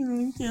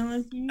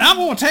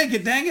to take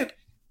it, dang it.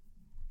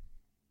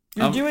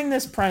 You're doing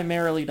this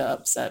primarily to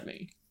upset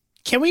me.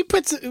 Can we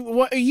put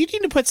you need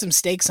to put some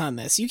stakes on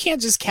this. You can't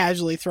just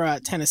casually throw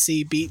out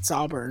Tennessee beats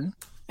Auburn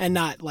and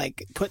not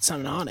like put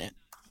something on it.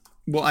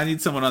 Well, I need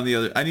someone on the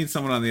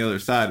other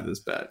side of this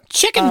bet.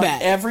 Chicken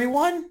bet.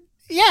 Everyone?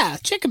 Yeah,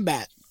 chicken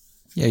bet.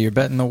 Yeah, you're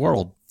betting the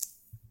world.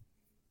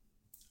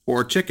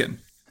 Or chicken.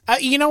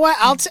 You know what?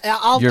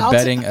 You're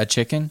betting a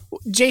chicken?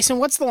 Jason,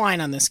 what's the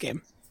line on this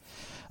game?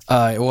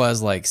 It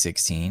was like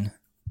 16.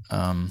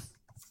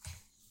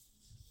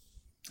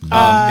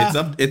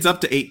 It's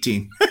up to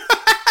 18.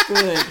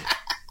 Good.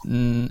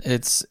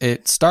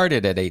 It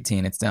started at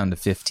 18. It's down to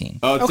 15.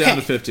 Oh, it's Okay. down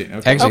to 15. Okay.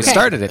 Actually, Okay. it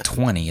started at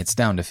 20. It's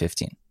down to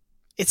 15.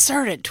 It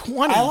started at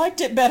 20. I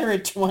liked it better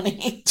at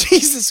 20.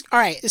 Jesus. All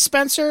right,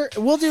 Spencer,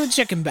 we'll do a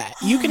chicken bet.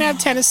 You can have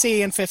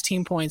Tennessee and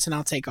 15 points, and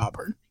I'll take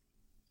Auburn.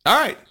 All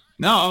right.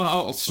 No,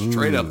 I'll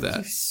straight up You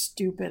that.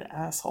 stupid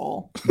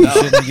asshole. You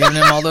shouldn't have given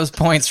him all those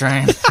points,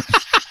 Ryan.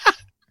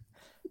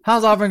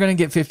 How's Auburn going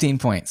to get 15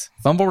 points?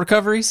 Fumble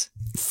recoveries?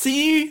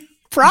 See?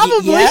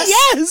 Probably,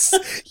 Yes.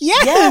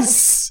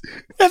 yes.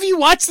 Have you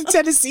watched the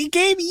Tennessee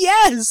game?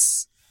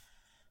 Yes.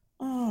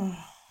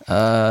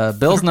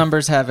 Bill's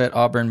numbers have it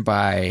Auburn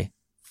by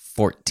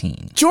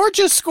 14.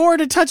 Georgia scored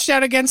a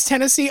touchdown against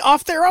Tennessee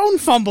off their own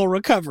fumble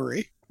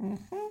recovery.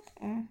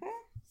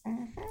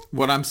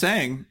 What I'm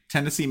saying,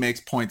 Tennessee makes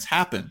points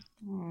happen.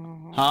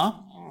 Huh?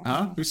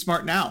 Who's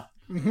smart now?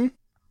 Mm-hmm.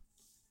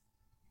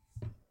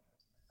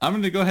 I'm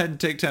going to go ahead and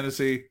take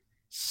Tennessee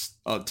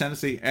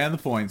and the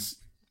points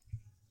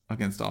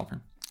against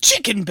Auburn.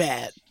 Chicken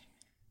bet.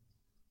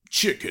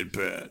 Chicken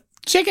bet.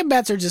 Chicken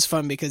bets are just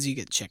fun because you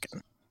get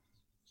chicken.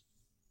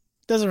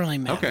 Doesn't really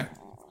matter. Okay.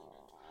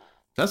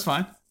 That's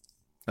fine.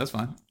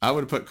 I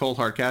would have put cold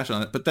hard cash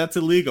on it, but that's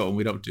illegal and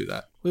we don't do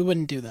that. We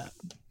wouldn't do that.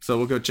 So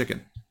we'll go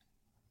chicken.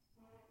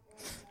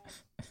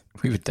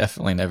 We would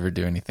definitely never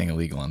do anything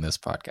illegal on this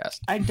podcast.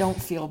 I don't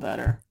feel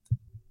better.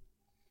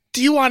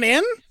 Do you want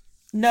in?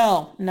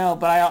 No,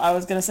 but I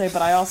was going to say,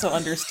 but I also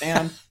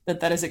understand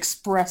that is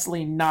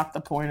expressly not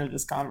the point of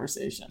this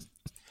conversation.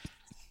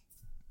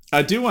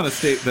 I do want to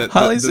state that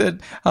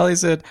Holly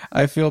said,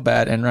 I feel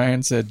bad. And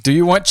Ryan said, do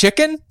you want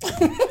chicken?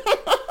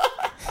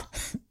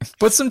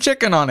 Put some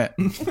chicken on it.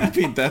 I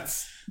mean,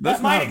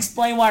 that might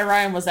explain why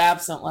Ryan was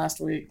absent last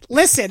week.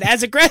 Listen,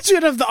 as a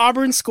graduate of the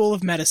Auburn School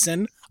of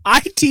Medicine, I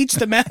teach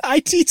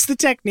the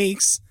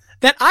techniques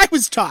that I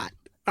was taught.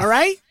 All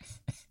right?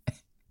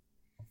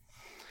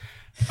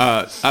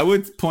 I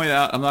would point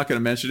out, I'm not going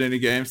to mention any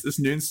games. This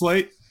noon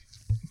slate,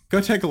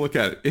 go take a look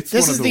at it.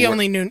 This is the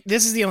only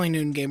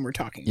noon game we're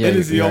talking about. Yeah, it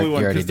is the you only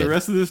one already because the did.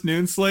 rest of this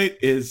noon slate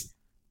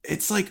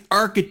it's like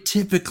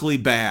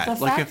archetypically bad.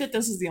 The like fact that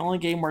this is the only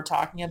game we're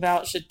talking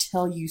about should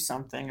tell you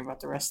something about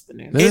the rest of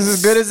the news. This is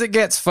as good as it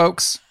gets,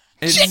 folks.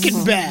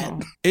 Chicken bet.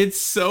 It's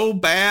so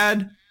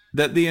bad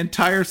that the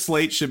entire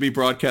slate should be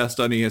broadcast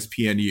on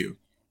ESPNU.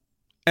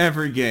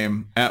 Every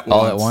game at once.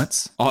 All at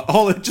once?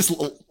 All it just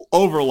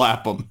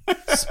overlap them.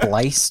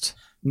 Spliced?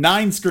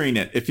 9 screen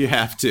it if you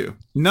have to.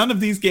 None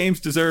of these games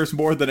deserves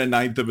more than a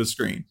ninth of a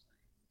screen.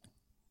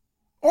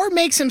 Or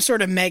make some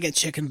sort of mega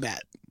chicken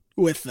bet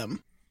with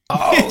them.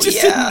 Oh,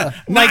 Just yeah.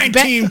 a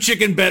 9-team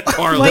chicken bet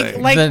parlay.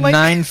 Like- the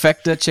 9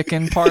 fecta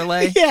chicken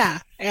parlay? Yeah.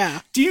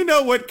 Do you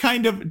know what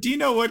kind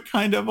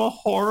of a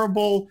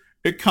horrible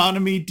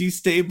economy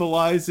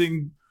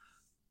destabilizing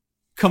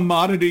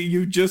commodity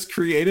you just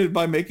created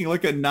by making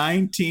like a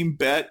 9-team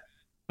bet,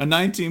 a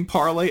 9-team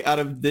parlay out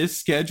of this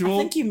schedule? I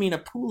think you mean a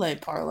poulet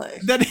parlay.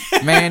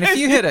 Man, if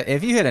you hit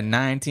a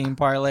 9-team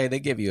parlay, they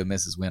give you a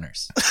Mrs.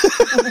 Winners.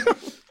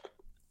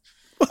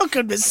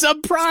 Welcome to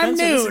Subprime Spencer, this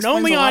Noon, explains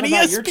only a lot on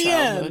about your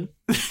ESPN.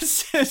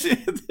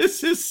 childhood.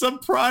 This is some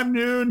prime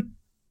noon.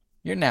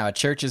 You're now a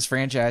church's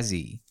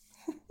franchisee.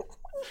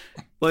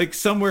 Like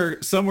somewhere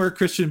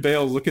Christian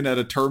Bale looking at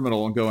a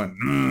terminal and going,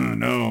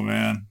 no,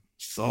 man.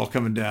 It's all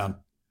coming down.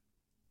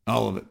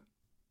 All of it.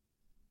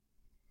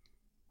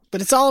 But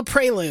it's all a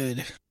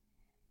prelude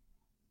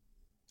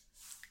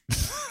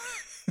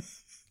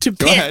to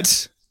Go ahead.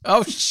 Pitt.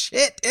 Oh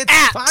shit! It's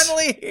At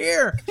finally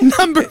here.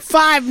 Number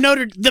 5,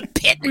 the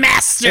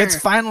Pitmaster. It's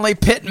finally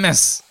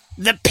Pitmas.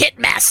 The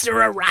Pitmaster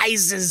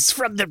arises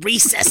from the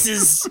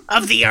recesses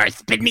of the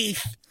earth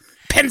beneath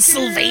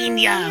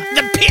Pennsylvania.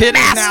 The Pit is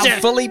now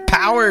Pitmaster. fully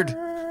powered.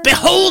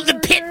 Behold the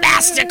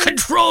Pitmaster,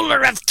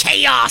 controller of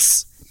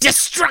chaos,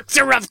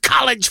 destructor of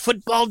college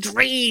football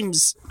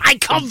dreams. I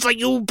come for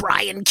you,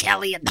 Brian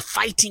Kelly and the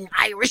Fighting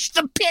Irish,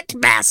 the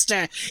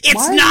Pitmaster. It's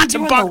Why are not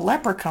you a doing the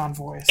leprechaun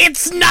voice?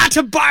 It's not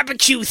a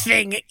barbecue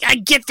thing. I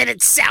get that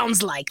it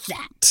sounds like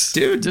that.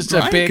 Dude, Just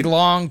Brian a big could-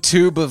 long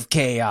tube of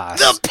chaos.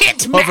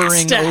 The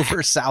hovering Pitmaster.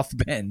 over South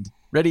Bend,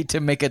 ready to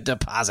make a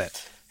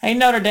deposit. Hey,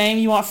 Notre Dame,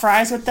 you want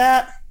fries with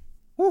that?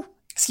 Woo.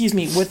 Excuse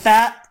me, with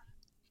that?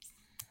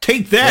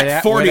 Take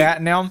that, 40.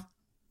 Now?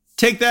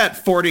 Take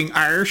that, Fording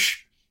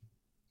Irish.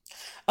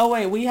 Oh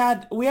wait, we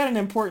had an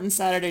important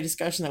Saturday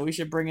discussion that we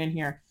should bring in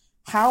here.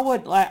 How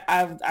would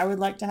I would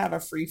like to have a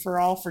free for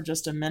all for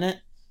just a minute.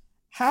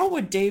 How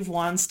would Dave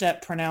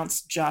Wanstead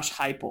pronounce Josh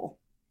Heupel?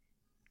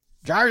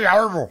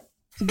 Jarshable.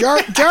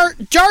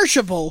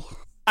 Jarshable.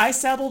 I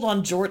settled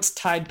on Jort's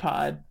Tide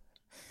Pod.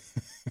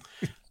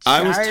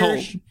 I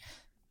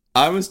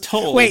was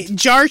told. Wait,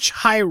 Jarsh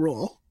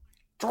Hyrule.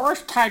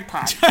 Jort's Tide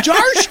Pod.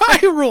 Jarsh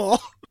Hyrule.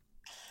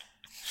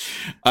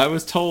 I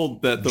was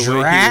told that the way he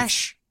was,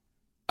 Drash.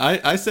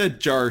 I said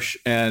Jarsh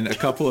and a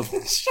couple of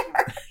It's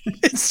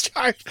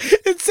Jarsh.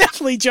 It's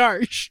definitely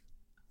Jarsh.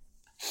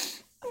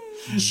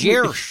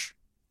 Jersh.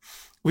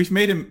 we've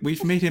made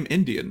him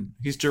Indian.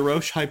 He's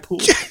Jarosh Haipul.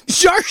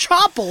 Jarsh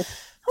Hopple.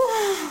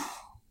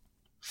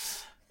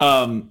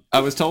 I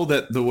was told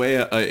that the way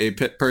a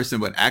Pitt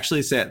person would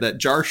actually say it, that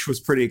Jarsh was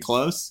pretty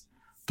close,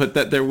 but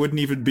that there wouldn't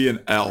even be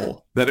an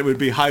L. That it would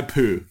be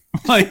Haipu.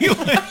 like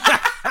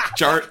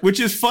Jar, which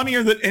is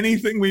funnier than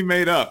anything we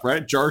made up,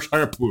 right? Jarsh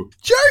Haipu.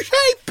 Jarsh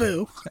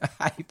Haipu.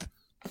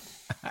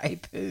 I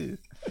poo.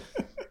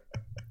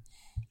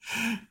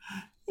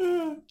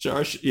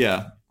 Jarsh,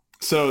 yeah.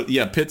 So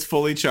yeah, Pitt's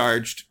fully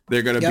charged.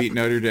 They're going to beat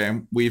Notre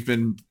Dame. We've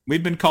been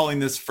calling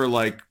this for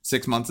like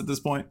 6 months at this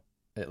point,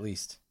 At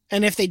least.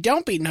 And if they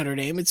don't beat Notre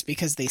Dame, it's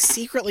because they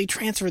secretly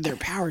transferred their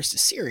powers to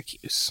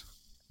Syracuse.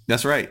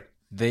 That's right.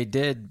 They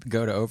did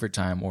go to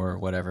overtime or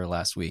whatever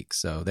last week,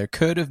 so there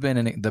could have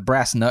been the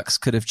brass knucks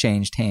could have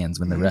changed hands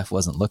when the ref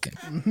wasn't looking.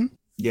 Mm-hmm.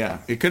 Yeah,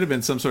 it could have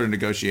been some sort of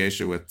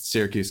negotiation with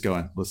Syracuse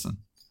going, listen,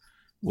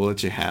 we'll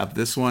let you have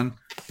this one,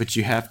 but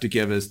you have to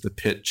give us the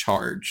Pitt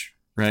charge,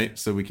 right?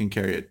 So we can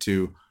carry it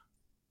to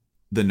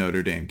the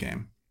Notre Dame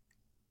game.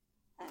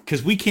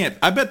 Because we can't.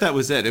 I bet that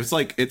was it. It's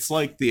like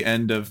the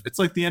end of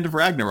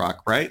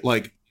Ragnarok, right?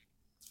 Like,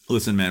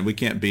 listen, man, we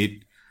can't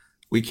beat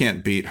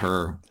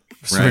her,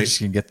 So we're right? just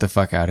gonna get the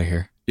fuck out of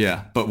here.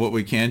 Yeah, but what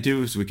we can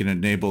do is we can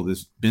enable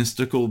this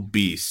mystical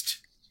beast,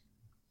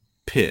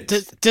 Pitt.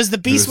 Does the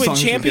beast As win long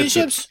as we get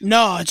championships?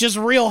 No, it's just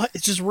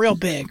real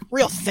big,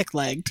 real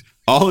thick-legged.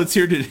 All it's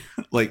here to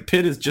like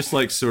Pitt is just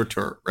like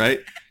Surtur, right?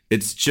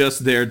 It's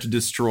just there to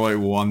destroy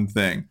one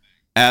thing,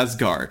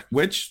 Asgard,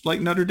 which like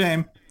Notre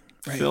Dame,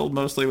 filled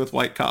mostly with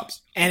white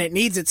cops, And it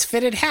needs its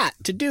fitted hat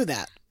to do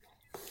that.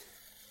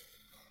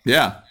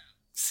 Yeah,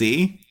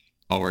 see,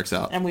 all works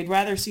out. And we'd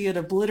rather see it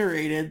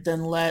obliterated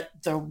than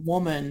let the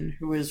woman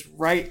who is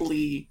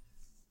rightly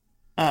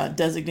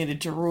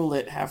designated to rule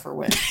it have her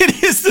way.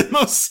 It is the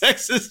most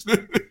sexist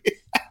movie.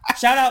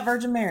 Shout out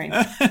Virgin Mary.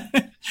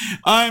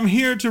 I'm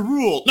here to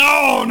rule.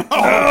 No, No,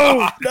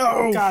 God,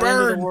 end of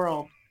burn. the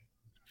world.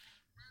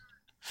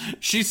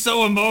 she's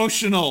so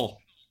emotional.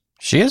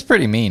 She is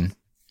pretty mean.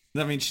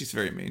 I mean, she's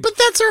very mean. But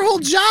that's her whole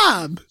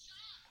job.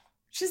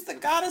 She's the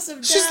goddess of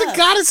death. She's the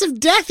goddess of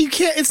death. You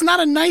can't. It's not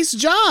a nice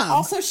job.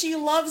 Also, she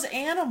loves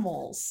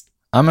animals.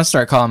 I'm gonna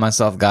start calling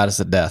myself Goddess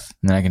of Death,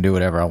 and then I can do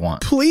whatever I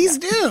want. Please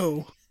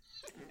do.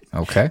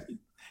 Okay.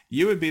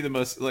 You would be the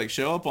most like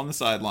show up on the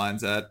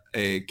sidelines at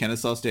a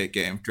Kennesaw State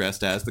game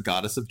dressed as the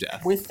goddess of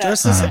death. With that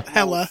Just as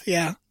Hella,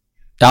 yeah.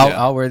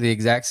 I'll wear the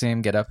exact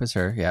same get up as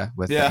her,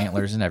 with the Yeah.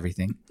 antlers and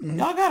everything.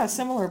 Y'all got a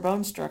similar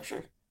bone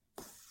structure.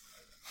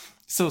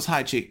 So's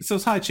high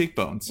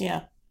cheekbones.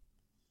 Yeah.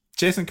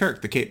 Jason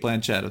Kirk, the Kate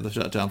Blanchett of the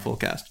Shutdown Full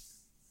Cast.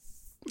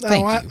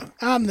 Thank Oh, you.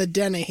 I'm the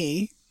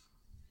Dennehy.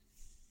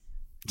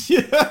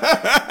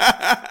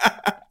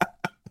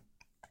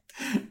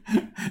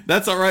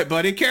 That's all right,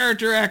 buddy.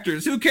 Character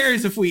actors. Who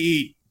cares if we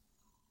eat?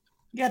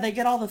 Yeah, they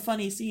get all the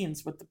funny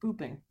scenes with the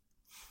pooping.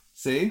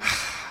 See?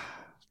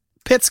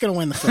 Pitt's gonna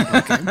win the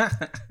football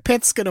game.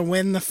 Pitt's gonna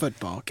win the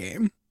football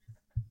game.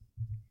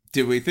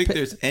 Do we think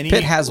there's any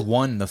Pitt has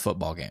won the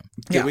football game.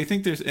 Do we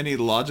think there's any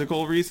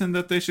logical reason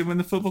that they should win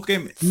the football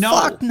game? No.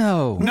 Fuck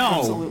no. No,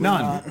 Absolutely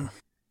none. not.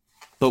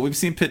 But we've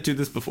seen Pitt do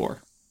this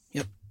before.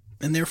 Yep.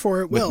 And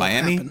therefore it With will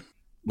Miami, happen.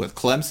 with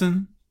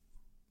Clemson,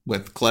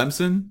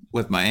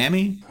 with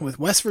Miami. With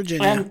West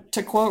Virginia. And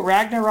to quote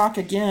Ragnarok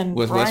again,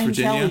 With West Brian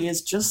Virginia? Kelly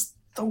is just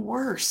the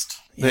worst.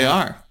 They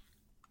are.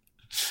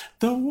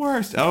 The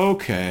worst.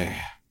 Okay.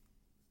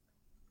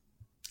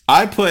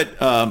 I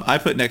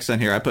put next on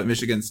here, I put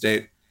Michigan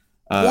State.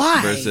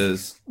 Why?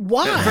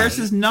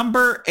 versus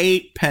number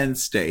 8 Penn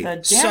State. The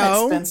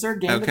Janet Spencer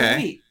game of the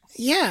week.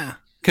 Yeah.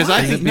 Because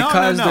I think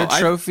their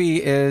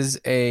trophy is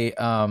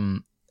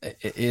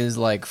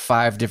like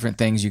 5 different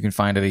things you can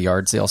find at a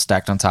yard sale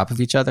stacked on top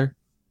of each other.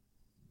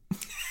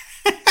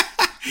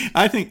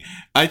 I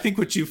think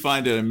what you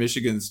find at a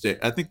Michigan State,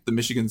 I think the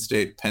Michigan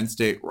State Penn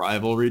State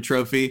rivalry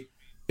trophy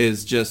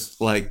is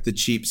just like the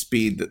cheap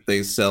speed that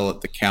they sell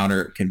at the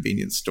counter at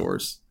convenience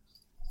stores,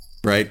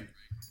 right?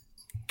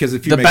 Because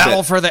if you the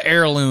battle for the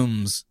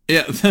heirlooms,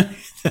 yeah,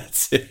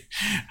 that's it.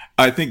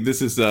 I think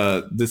this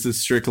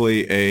is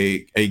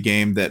strictly a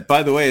game that,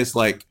 by the way, is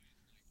like,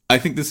 I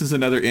think this is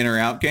another in or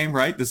out game,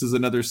 right? This is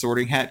another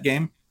sorting hat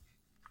game.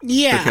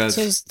 Yeah,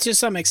 to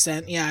some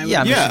extent, yeah.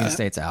 Michigan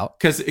State's out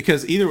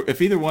because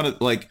either one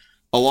of like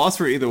a loss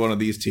for either one of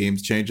these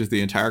teams changes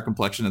the entire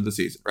complexion of the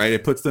season, right?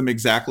 It puts them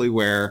exactly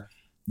where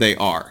they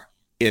are.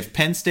 If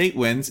Penn State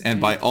wins,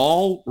 and by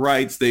all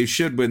rights they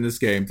should win this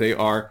game, they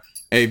are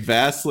a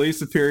vastly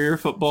superior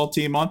football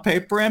team on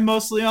paper and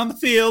mostly on the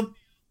field.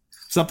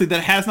 Something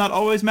that has not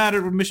always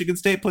mattered when Michigan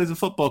State plays a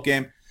football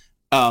game.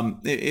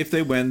 If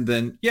they win,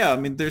 then yeah, I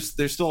mean they're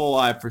still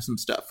alive for some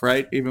stuff,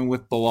 right? Even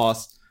with the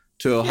loss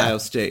to Ohio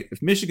State.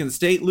 If Michigan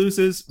State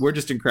loses, we're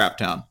just in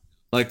Craptown.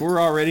 Like,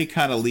 we're already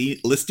kind of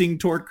listing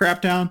toward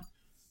Craptown.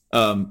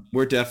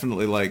 We're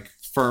definitely like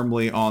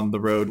firmly on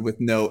the road with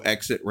no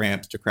exit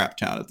ramps to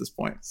Craptown at this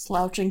point.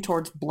 Slouching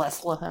towards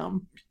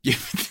Bethlehem. Yeah,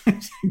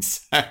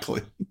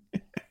 exactly.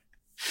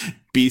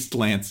 Beast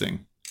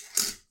Lansing.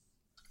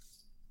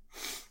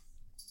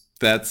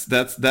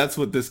 That's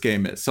what this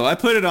game is. So I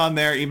put it on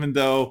there, even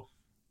though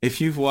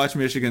if you've watched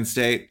Michigan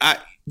State,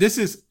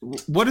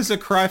 what is a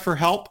cry for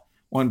help?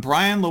 When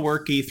Brian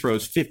Lewerke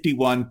throws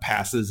 51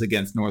 passes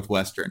against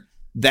Northwestern,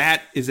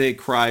 that is a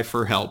cry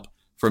for help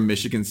from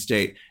Michigan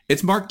State.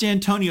 It's Mark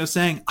D'Antonio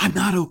saying, I'm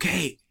not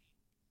okay.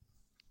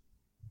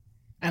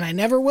 And I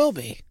never will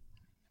be.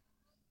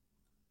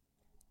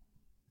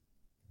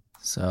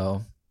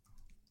 So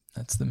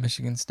that's the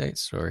Michigan State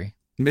story.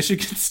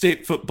 Michigan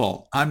State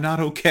football. I'm not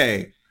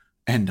okay.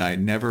 And I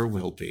never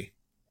will be.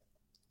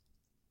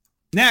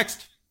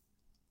 Next,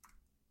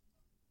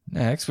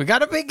 we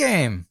got a big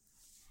game.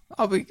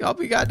 I'll be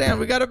goddamn.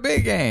 We got a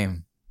big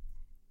game.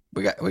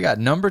 We got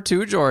number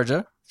 2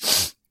 Georgia,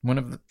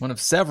 one of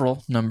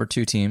several number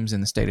 2 teams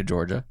in the state of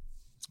Georgia.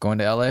 It's going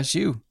to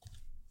LSU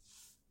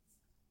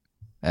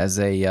as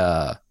it's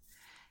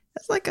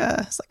like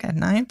a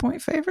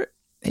 9-point favorite,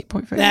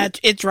 8-point favorite. That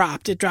it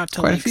dropped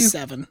to like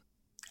 7.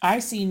 I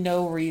see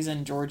no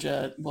reason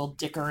Georgia will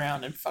dick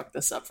around and fuck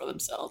this up for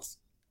themselves.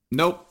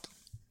 Nope,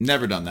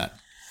 never done that.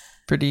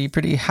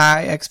 Pretty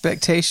high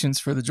expectations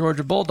for the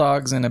Georgia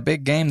Bulldogs in a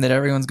big game that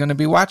everyone's going to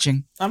be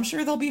watching. I'm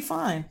sure they'll be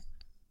fine.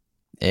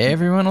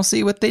 Everyone will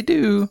see what they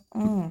do.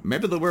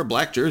 Maybe they'll wear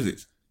black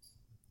jerseys.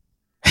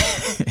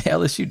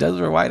 LSU does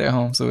wear white at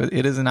home, so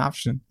it is an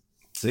option.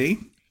 See?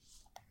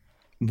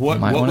 What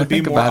would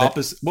be more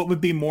opposite? What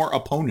would be more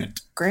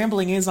opponent?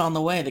 Grambling is on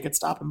the way. They could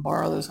stop and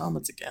borrow those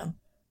helmets again.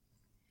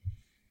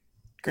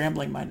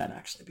 Grambling might not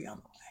actually be on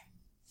the way.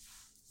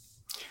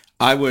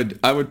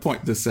 I would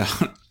point this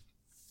out.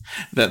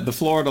 That the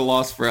Florida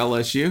loss for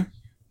LSU,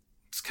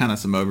 it's kind of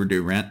some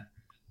overdue rent,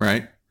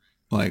 right?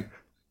 Like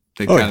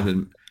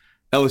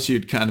LSU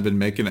had kind of been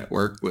making it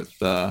work with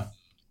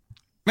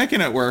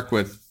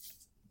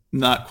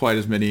not quite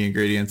as many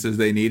ingredients as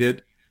they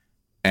needed,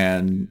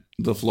 and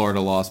the Florida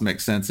loss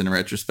makes sense in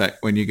retrospect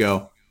when you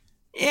go,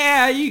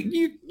 yeah,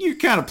 you're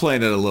kind of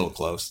playing it a little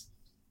close.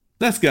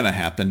 That's gonna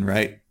happen,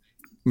 right?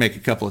 Make a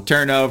couple of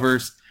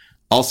turnovers.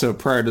 Also,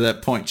 prior to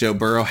that point, Joe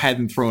Burrow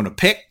hadn't thrown a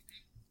pick.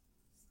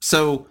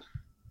 So,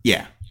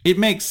 yeah, it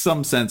makes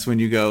some sense when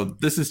you go,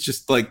 this is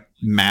just like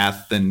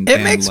math and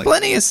it makes like,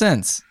 plenty of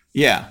sense.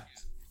 Yeah.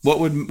 What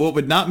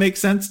would not make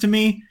sense to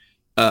me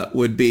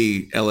would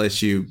be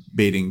LSU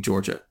beating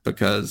Georgia,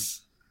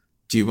 because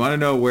do you want to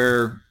know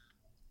where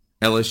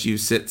LSU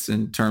sits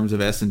in terms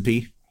of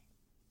S&P?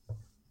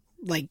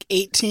 Like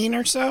 18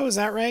 or so, is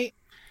that right?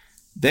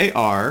 They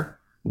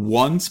are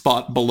one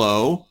spot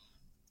below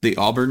the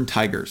Auburn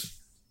Tigers.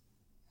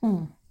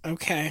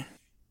 Okay.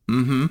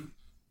 Mm-hmm.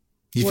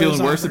 You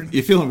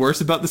feeling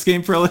worse about this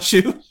game for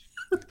LSU?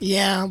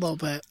 Yeah, a little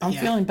bit. I'm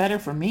feeling better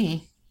for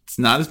me. It's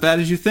not as bad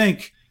as you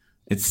think.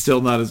 It's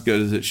still not as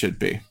good as it should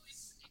be.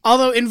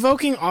 Although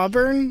invoking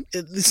Auburn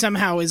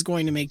somehow is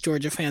going to make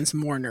Georgia fans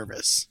more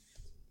nervous.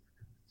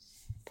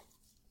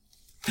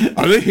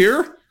 Are they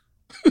here?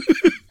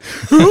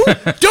 Who?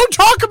 Don't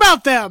talk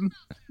about them!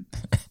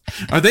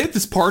 Are they at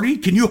this party?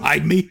 Can you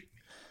hide me?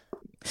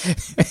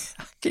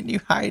 Can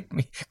you hide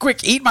me?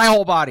 Quick, eat my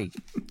whole body.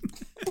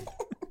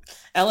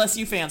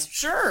 LSU fans,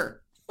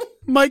 sure.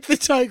 Mike the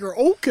Tiger,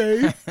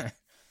 okay.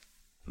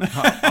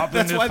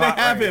 That's why they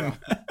have him.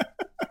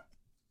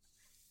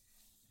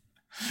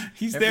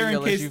 He's Every there in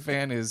LSU case.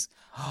 fan is,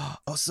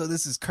 so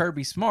this is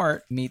Kirby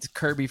Smart meets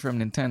Kirby from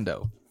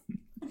Nintendo.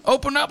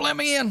 Open up, let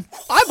me in.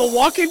 I'm a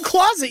walk-in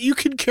closet you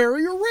can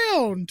carry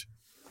around.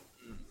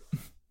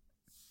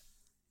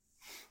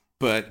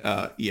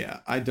 But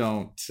yeah, I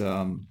don't.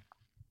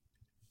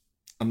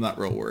 not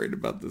real worried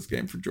about this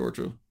game for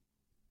Georgia.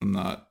 I'm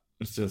not.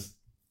 It's just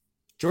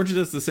Georgia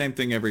does the same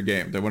thing every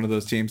game. They're one of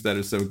those teams that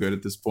is so good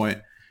at this point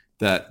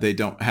that they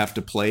don't have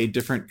to play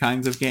different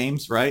kinds of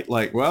games, right?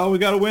 Like, well, we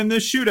got to win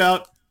this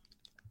shootout.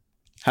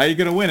 How are you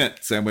going to win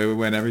it? Same way we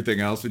win everything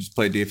else. We just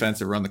play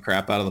defense and run the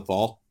crap out of the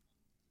ball.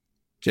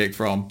 Jake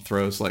Fromm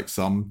throws like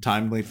some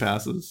timely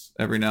passes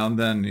every now and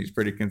then. He's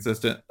pretty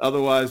consistent.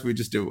 Otherwise, we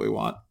just do what we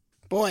want.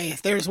 Boy,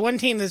 if there's one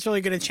team that's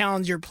really going to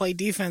challenge your play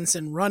defense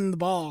and run the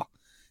ball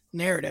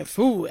narrative,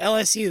 ooh,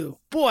 LSU.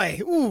 Boy,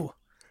 ooh,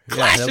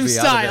 clash of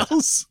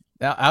styles.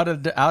 Out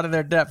of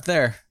their depth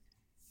there.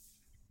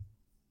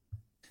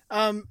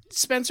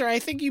 Spencer, I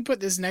think you put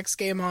this next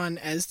game on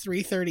as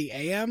 3:30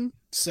 a.m.,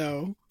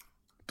 so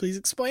please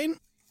explain.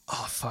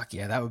 Oh, fuck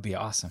yeah, that would be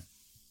awesome.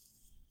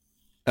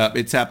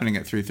 It's happening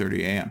at 3:30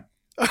 a.m.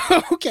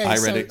 Okay, I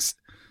read it.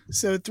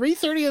 So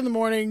 3:30 in the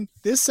morning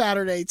this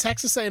Saturday,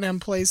 Texas A&M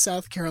plays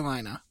South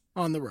Carolina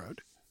on the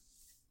road.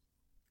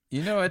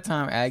 You know what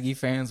time Aggie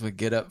fans would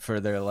get up for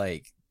their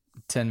like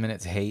 10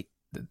 minutes hate,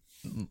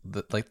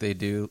 like they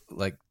do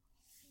like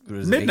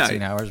midnight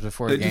 18 hours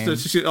before a game?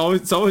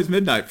 It's always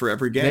midnight for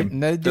every game.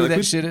 They do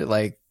that shit at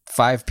like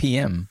 5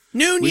 p.m.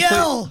 Noon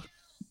yell.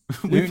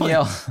 Noon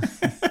yell.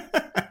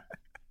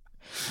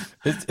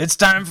 It's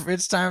time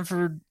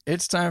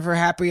for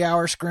happy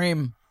hour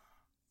scream.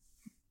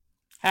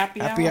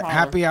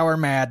 Happy hour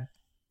mad.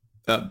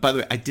 By the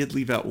way, I did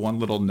leave out one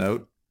little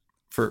note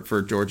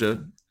for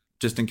Georgia,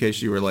 just in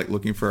case you were like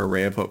looking for a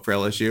ray of hope for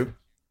LSU.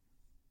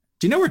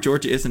 Do you know where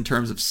Georgia is in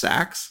terms of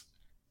sacks?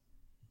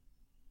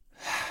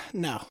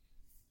 No.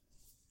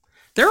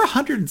 They're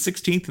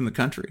 116th in the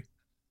country.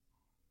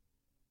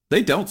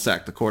 They don't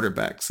sack the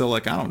quarterback. So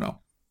like, I don't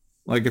know.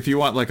 Like if you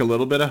want like a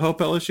little bit of hope,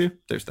 LSU,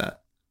 there's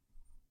that.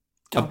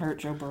 Don't hurt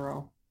Joe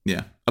Burrow.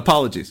 Yeah.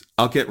 Apologies.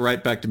 I'll get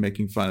right back to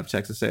making fun of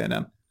Texas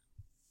A&M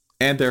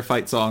and their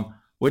fight song,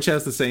 which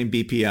has the same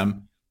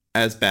BPM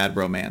as Bad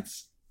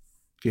Romance.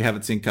 If you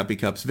haven't seen Cuppy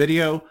Cup's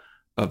video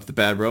of the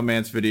Bad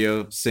Romance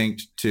video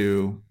synced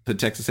to the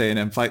Texas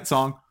A&M fight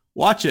song,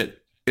 watch it.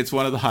 It's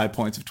one of the high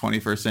points of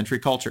 21st century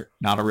culture.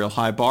 Not a real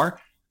high bar,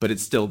 but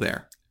it's still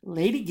there.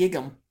 Lady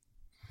Giggum.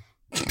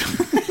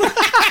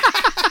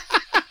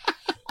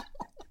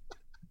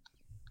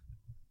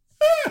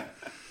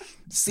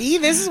 See,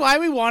 this is why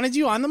we wanted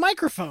you on the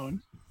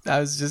microphone. I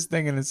was just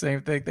thinking the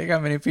same thing. Think how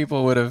many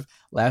people would have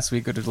last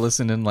week would have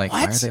listened and like,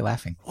 What? why are they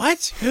laughing?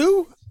 What?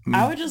 Who?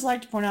 I would just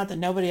like to point out that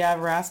nobody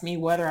ever asked me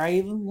whether I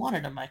even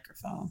wanted a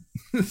microphone.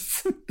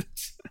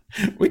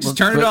 We just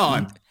turn it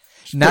on.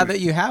 Now that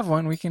you have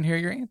one, we can hear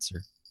your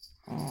answer.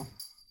 Oh.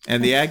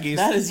 And the Aggies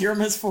That is your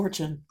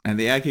misfortune. and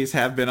the Aggies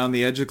have been on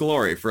the edge of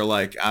glory for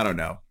like, I don't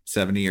know,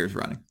 70 years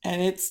running.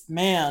 And it's,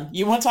 man,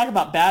 you want to talk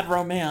about bad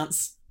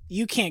romance.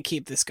 You can't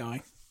keep this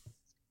going.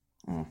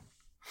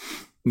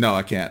 No,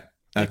 I can't.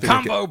 I think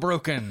Combo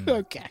broken.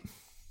 Okay.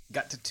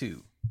 Got to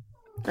 2.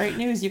 Great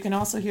news. You can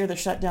also hear the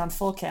shutdown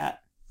full cat.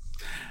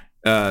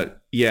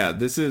 Yeah,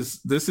 this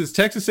is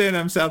Texas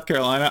A&M South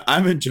Carolina.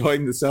 I'm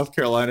enjoying the South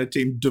Carolina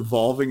team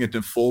devolving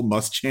into full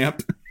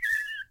Muschamp.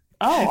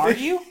 Oh, are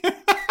you?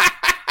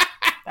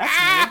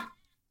 That's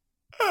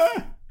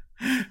new.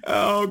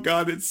 Oh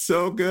God, it's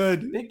so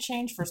good. Big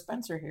change for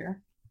Spencer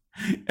here.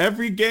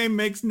 Every game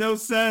makes no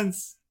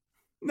sense.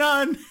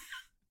 None.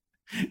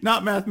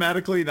 Not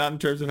mathematically, not in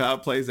terms of how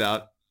it plays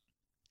out.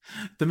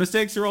 The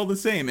mistakes are all the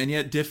same and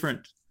yet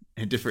different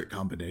in different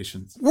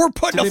combinations. We're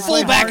putting Do a they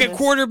play fullback at hardest?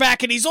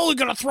 quarterback, and he's only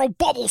going to throw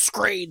bubble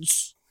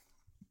screens.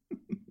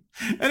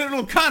 And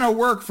it'll kind of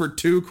work for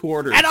 2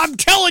 quarters. And I'm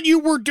telling you,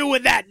 we're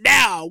doing that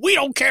now. We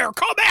don't care.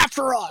 Come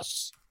after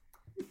us.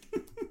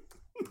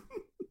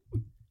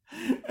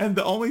 And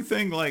the only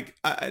thing, like,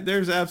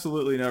 there's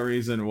absolutely no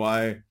reason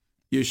why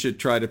you should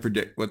try to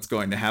predict what's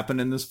going to happen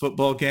in this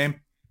football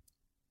game.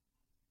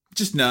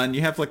 Just none.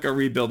 You have like a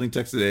rebuilding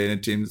Texas A&M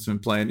team that's been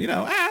playing,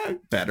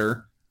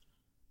 better.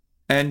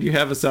 And you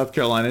have a South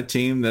Carolina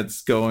team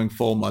that's going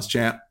full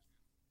Muschamp,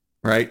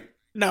 right?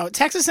 No,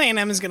 Texas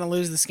A&M is going to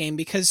lose this game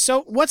because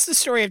what's the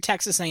story of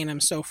Texas A&M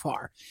so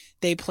far?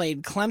 They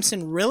played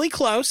Clemson really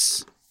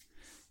close.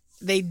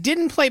 They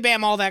didn't play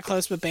Bama all that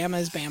close, but Bama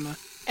is Bama.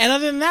 And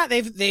other than that,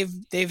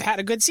 they've had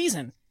a good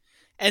season.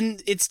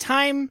 And it's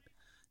time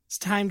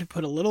to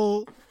put a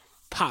little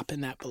pop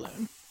in that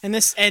balloon. And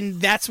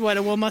that's what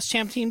a Will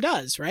Muschamp team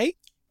does, right?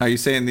 Are you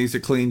saying these are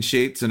clean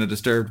sheets and a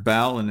disturbed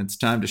bowel and it's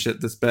time to shit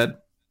this bed?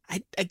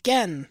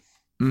 Again.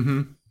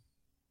 Mm-hmm.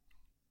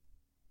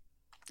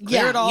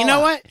 Clear it all you know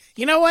out. what?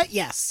 You know what?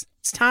 Yes.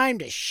 It's time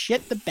to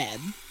shit the bed.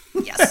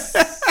 Yes.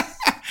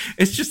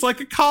 It's just like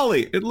a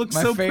collie. It looks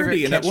My so favorite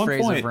pretty. And at one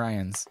catchphrase point, of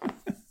Ryan's.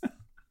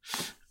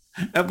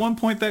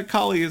 that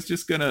collie is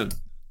just going to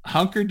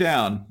hunker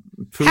down.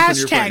 Poop in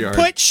your front # yard.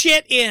 put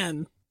shit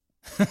in.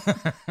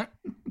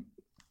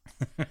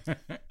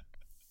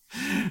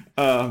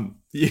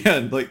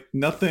 Yeah, like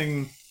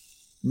nothing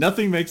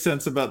makes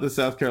sense about the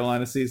South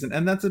Carolina season,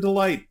 and that's a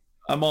delight.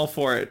 I'm all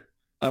for it.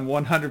 I'm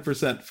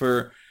 100%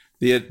 for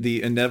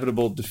the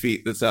inevitable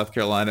defeat that South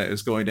Carolina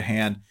is going to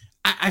hand.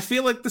 I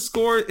feel like the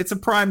score, it's a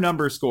prime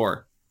number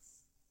score.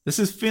 This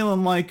is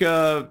feeling like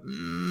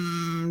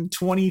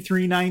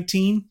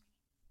 23-19. Does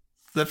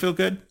that feel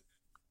good?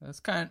 That's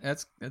kind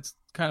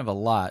of a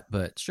lot,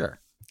 but sure.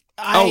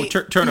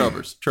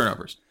 Turnovers.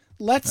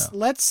 Let's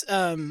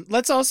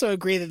also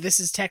agree that this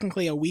is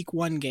technically a week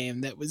 1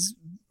 game that was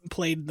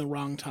played the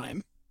wrong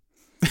time.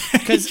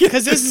 Because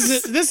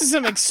this is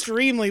some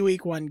extremely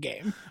week 1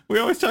 game. We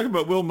always talk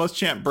about Will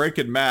Muschamp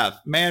breaking math.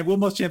 Man, Will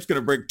Muschamp's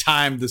going to break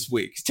time this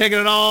week. He's taking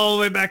it all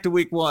the way back to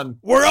week 1.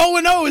 We're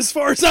 0-0 as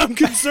far as I'm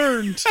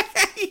concerned.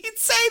 He'd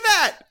say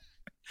that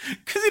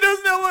because he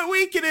doesn't know what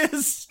week it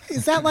is.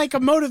 Is that like a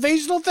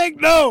motivational thing?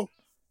 No.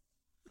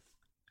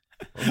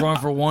 We're going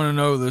for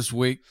 1-0 this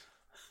week.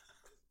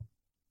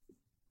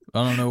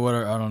 I don't know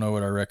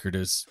what our record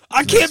is.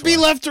 I can't be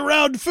left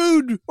around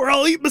food or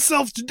I'll eat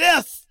myself to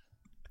death.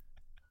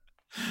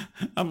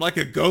 I'm like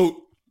a goat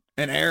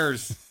in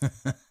airs.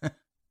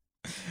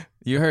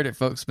 You heard it,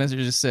 folks. Spencer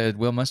just said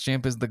Will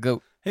Muschamp is the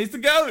GOAT. He's the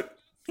GOAT.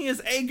 He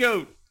is a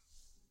GOAT.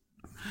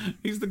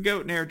 He's the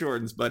GOAT in Air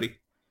Jordans, buddy.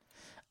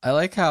 I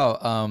like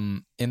how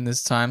in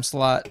this time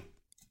slot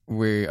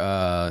we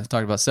talked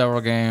about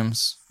several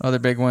games, other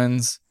big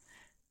wins.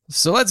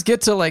 So let's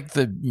get to like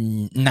the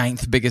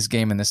 9th biggest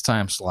game in this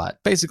time slot.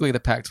 Basically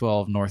the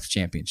Pac-12 North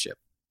Championship.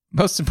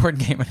 Most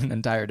important game in the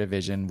entire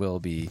division will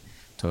be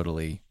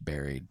totally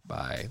buried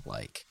by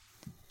like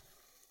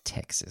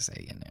Texas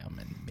A&M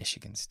and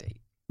Michigan State.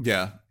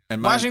 Yeah.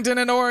 And Washington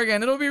and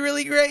Oregon. It'll be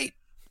really great.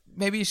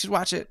 Maybe you should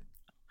watch it.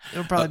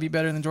 It'll probably be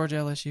better than Georgia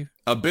LSU.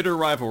 A bitter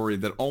rivalry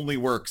that only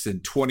works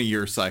in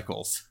 20-year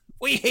cycles.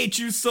 We hate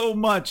you so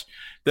much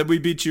that we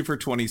beat you for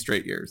 20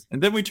 straight years.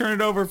 And then we turn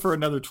it over for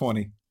another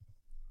 20.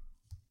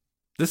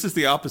 This is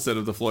the opposite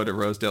of the Floyd at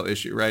Rosedale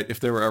issue, right?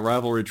 If there were a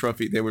rivalry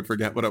trophy, they would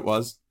forget what it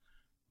was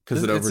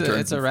because it overturns.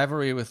 It's a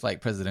rivalry with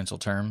like presidential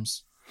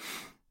terms.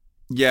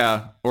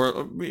 Yeah,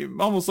 or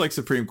almost like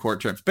Supreme Court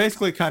terms.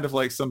 Basically kind of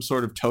like some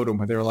sort of totem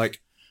where they're like,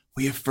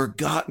 we have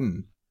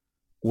forgotten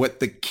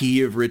what the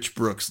key of Rich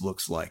Brooks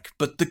looks like.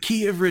 But the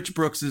key of Rich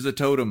Brooks is a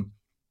totem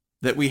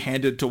that we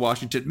handed to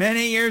Washington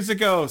many years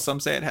ago. Some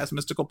say it has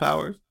mystical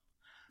powers.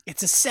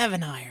 It's a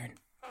 7-iron.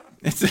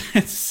 It's a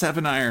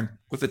 7-iron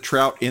with a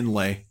trout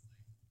inlay.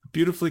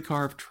 Beautifully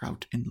carved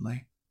trout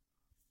inlay.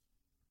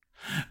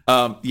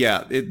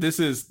 This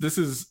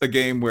is a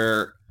game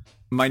where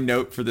my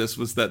note for this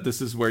was that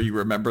this is where you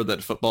remember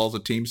that football is a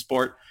team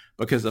sport,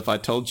 because if I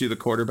told you the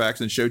quarterbacks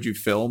and showed you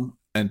film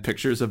and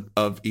pictures of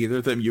either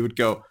of them, you would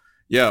go,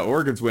 yeah,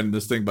 Oregon's winning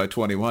this thing by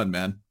 21,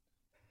 man.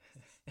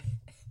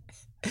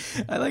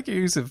 I like your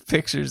use of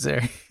pictures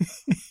there.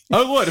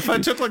 Oh, what? If I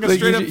took like a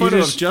straight up photo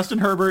of Justin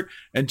Herbert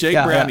and Jake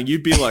Browning,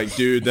 you'd be like,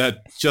 dude, that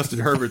Justin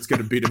Herbert's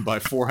going to beat him by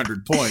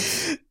 400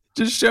 points.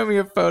 Just show me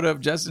a photo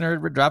of Justin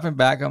Herbert dropping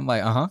back. I'm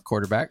like,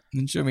 quarterback.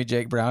 And show me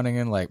Jake Browning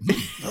and like,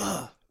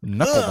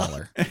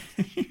 knuckleballer.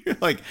 You're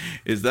like,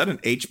 is that an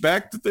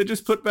H-back that they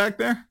just put back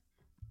there?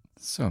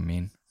 So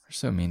mean. We're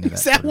so mean to that.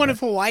 Is that one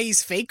of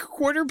Hawaii's fake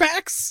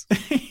quarterbacks?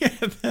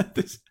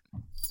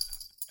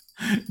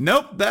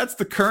 Nope, that's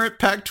the current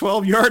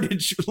Pac-12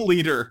 yardage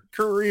leader.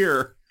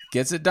 Career.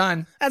 Gets it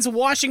done. That's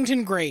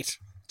Washington great.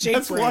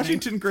 Jake Browning.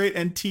 Washington great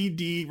and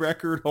TD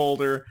record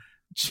holder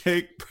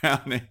Jake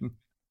Browning.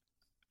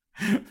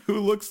 Who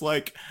looks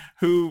like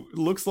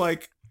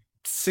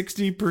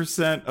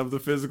 60% of the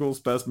physical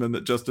specimen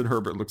that Justin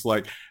Herbert looks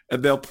like,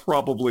 and they'll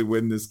probably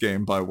win this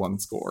game by 1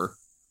 score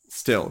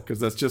still, because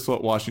that's just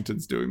what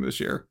Washington's doing this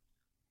year.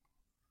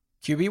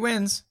 QB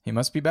wins. He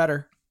must be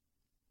better.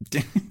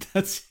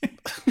 That's it.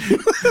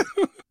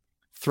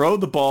 Throw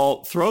the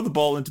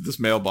ball into this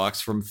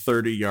mailbox from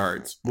 30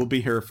 yards. We'll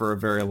be here for a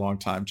very long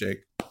time, Jake.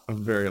 A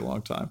very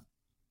long time.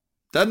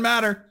 Doesn't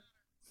matter.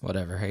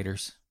 Whatever,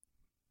 haters.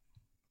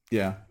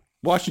 Yeah.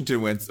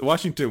 Washington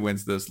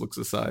wins this, looks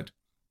aside.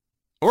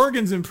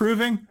 Oregon's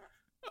improving.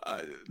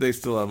 They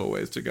still have a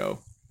ways to go.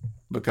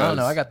 Because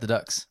I got the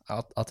Ducks.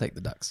 I'll take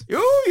the Ducks.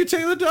 Oh, you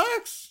take the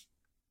Ducks.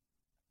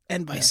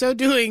 And by so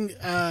doing,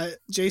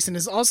 Jason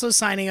is also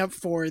signing up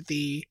for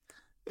the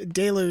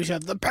deluge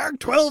of the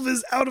Pac-12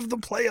 is out of the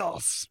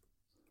playoffs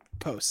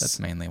posts. That's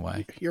mainly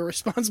why. You're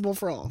responsible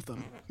for all of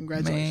them.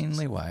 Congratulations.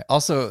 Mainly why.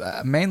 Also,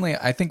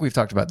 I think we've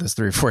talked about this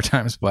 3 or 4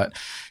 times, but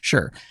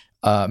sure.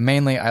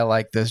 Mainly, I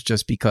like this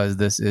just because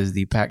this is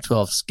the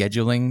Pac-12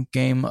 scheduling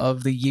game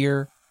of the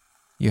year.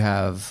 You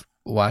have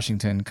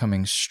Washington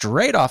coming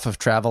straight off of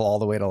travel all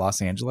the way to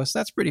Los Angeles.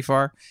 That's pretty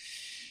far.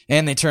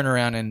 And they turn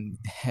around and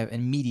have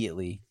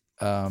immediately,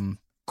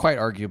 quite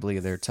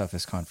arguably, their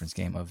toughest conference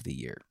game of the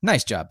year.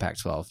 Nice job,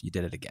 Pac-12. You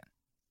did it again.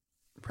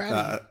 Proud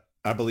of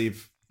you.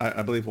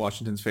 I believe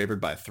Washington's favored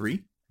by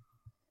 3.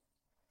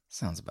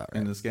 Sounds about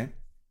right. In this game.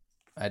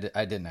 I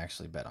didn't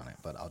actually bet on it,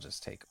 but I'll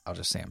just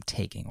say I'm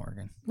taking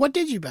Oregon. What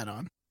did you bet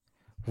on?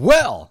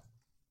 Well,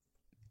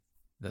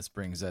 this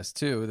brings us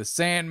to the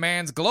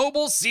Sandman's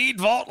Global Seed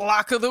Vault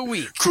Lock of the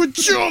Week.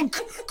 Ka-chunk!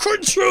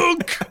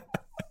 Ka-chunk!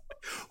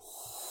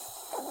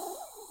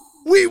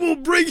 We will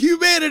bring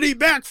humanity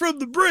back from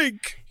the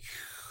brink.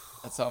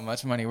 That's how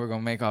much money we're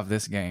going to make off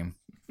this game.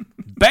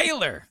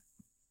 Baylor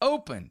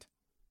opened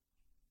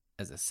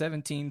as a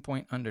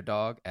 17-point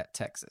underdog at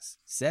Texas.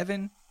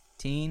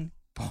 17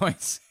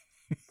 points.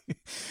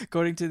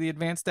 According to the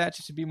advanced stats,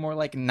 it should be more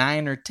like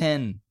 9 or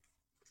 10.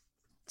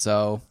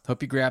 So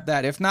hope you grab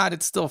that. If not,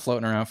 it's still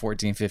floating around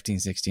 14, 15,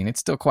 16. It's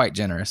still quite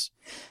generous.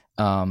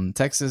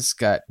 Texas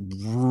got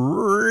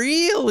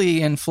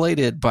really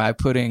inflated by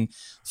putting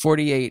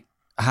 48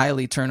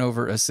 highly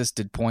turnover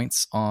assisted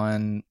points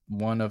on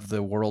one of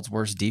the world's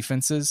worst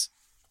defenses.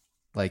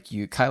 Like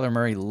Kyler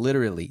Murray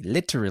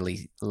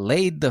literally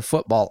laid the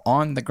football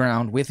on the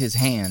ground with his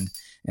hand,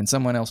 and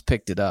someone else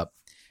picked it up,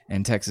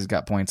 and Texas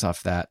got points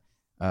off that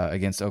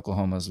against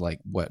Oklahoma's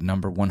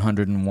number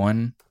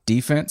 101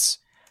 defense.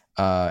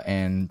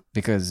 And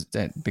because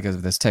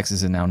of this,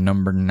 Texas is now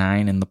number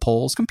 9 in the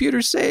polls.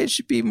 Computers say it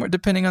should be more,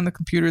 depending on the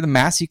computer. The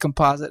Massey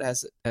composite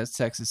has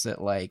Texas at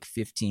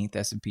 15th.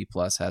 S&P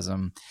Plus has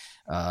them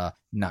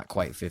not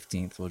quite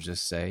 15th, we'll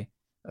just say.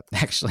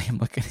 Actually, I'm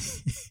looking.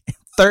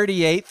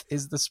 38th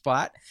is the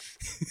spot.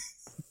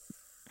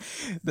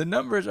 The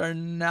numbers are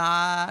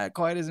not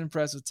quite as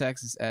impressed with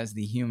Texas as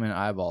the human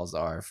eyeballs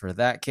are. For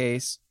that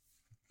case,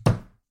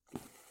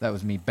 that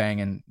was me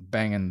banging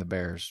the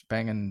Bears,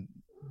 banging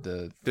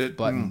the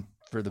button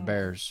for the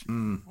Bears.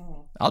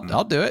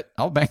 I'll do it.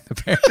 I'll bang the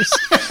Bears.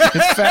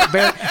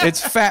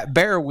 It's Fat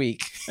Bear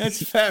Week.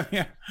 It's fat.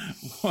 Yeah.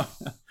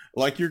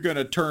 Like you're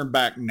gonna turn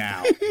back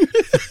now.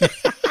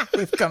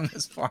 We've come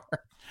this far.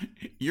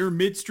 You're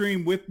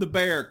midstream with the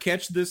bear.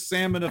 Catch this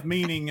salmon of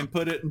meaning and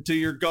put it into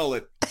your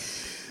gullet.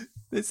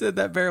 They said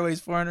that bear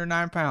weighs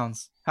 409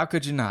 pounds. How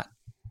could you not?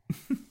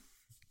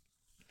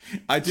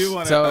 I do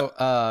want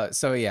to.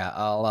 So yeah,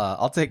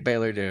 I'll take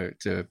Baylor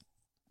to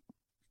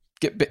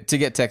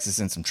get Texas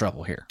in some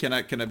trouble here. Can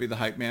I be the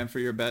hype man for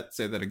your bet?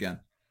 Say that again.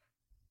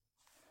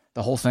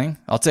 The whole thing?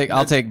 I'll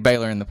take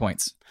Baylor in the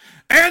points.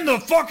 And the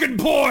fucking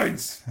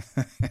points.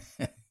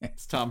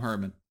 It's Tom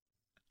Herman,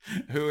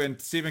 who in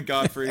Stephen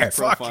Godfrey's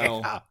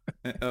profile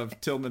of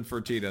Tillman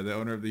Fertitta, the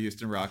owner of the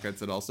Houston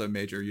Rockets and also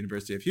major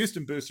University of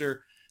Houston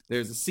booster.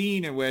 There's a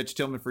scene in which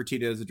Tillman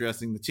Fertitta is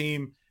addressing the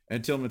team,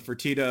 and Tillman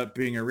Fertitta,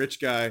 being a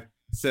rich guy,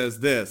 says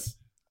this,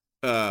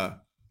 and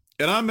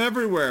I'm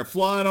everywhere,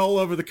 flying all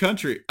over the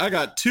country. I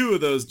got 2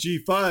 of those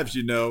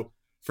G5s,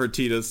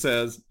 Fertitta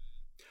says.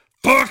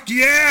 Fuck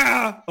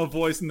yeah! A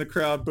voice in the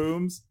crowd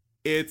booms.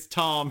 It's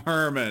Tom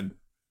Herman.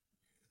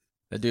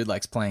 The dude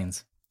likes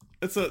planes.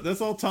 That's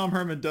all Tom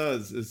Herman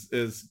does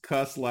is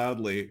cuss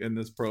loudly in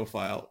this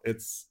profile.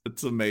 It's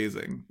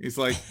amazing. He's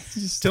like,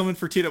 Tillman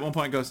Fertitta at one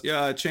point goes,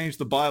 yeah, I changed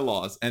the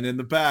bylaws. And in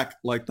the back,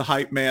 like the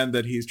hype man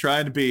that he's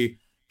trying to be,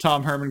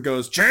 Tom Herman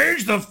goes,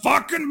 change the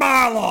fucking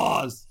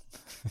bylaws.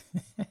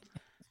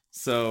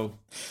 So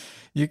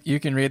you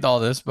can read all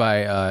this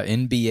by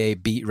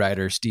NBA beat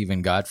writer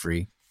Stephen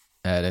Godfrey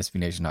at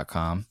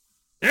SBNation.com.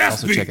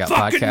 Also check out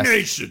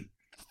podcast.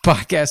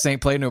 Podcast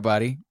Ain't Play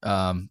Nobody.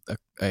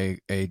 A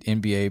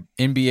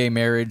NBA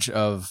marriage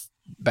of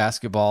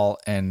basketball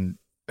and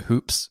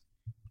hoops.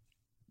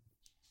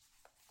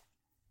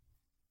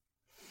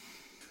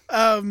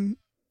 If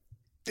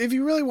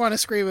you really want to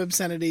scream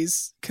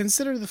obscenities,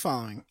 consider the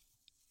following.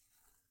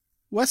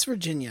 West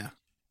Virginia.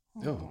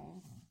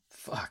 Oh,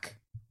 fuck.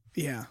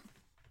 Yeah.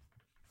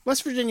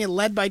 West Virginia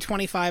led by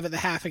 25 at the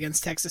half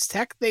against Texas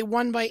Tech. They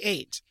won by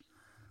 8.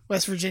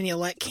 West Virginia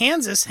let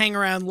Kansas hang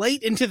around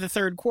late into the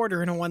third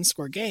quarter in a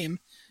 1-score game.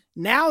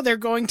 Now they're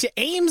going to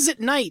Ames at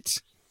night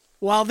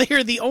while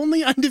they're the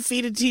only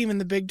undefeated team in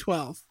the Big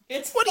 12.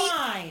 It's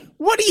fine.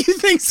 What do you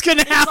think's going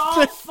to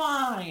happen? It's all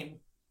fine.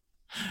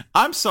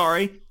 I'm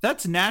sorry.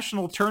 That's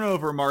national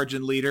turnover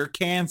margin leader,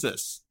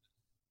 Kansas.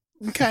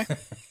 Okay.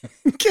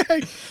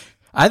 Okay.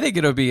 I think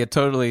it'll be a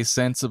totally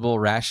sensible,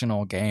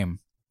 rational game.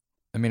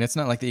 I mean, it's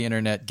not like the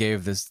internet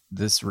gave this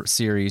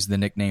series the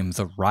nickname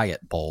the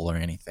Riot Bowl or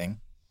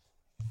anything.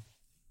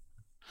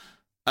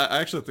 I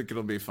actually think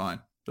it'll be fine,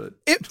 but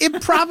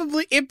it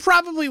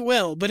probably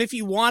will. But if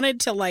you wanted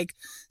to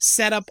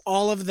set up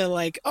all of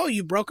the oh,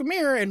 you broke a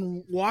mirror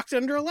and walked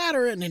under a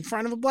ladder and in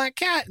front of a black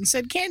cat and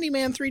said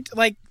Candyman 3,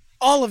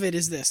 all of it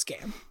is this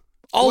game.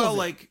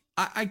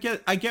 I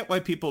get why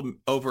people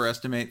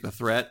overestimate the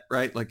threat,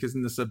 right?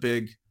 Isn't this a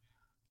big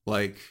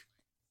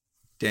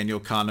Daniel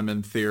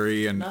Kahneman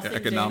theory and Nothing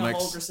economics?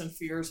 Dana Holgerson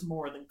fears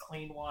more than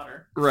clean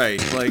water. Right,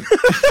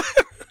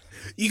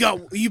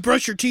 you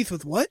brush your teeth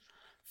with what?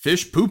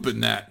 Fish poop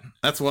in that.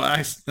 That's why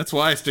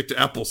I stick to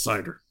apple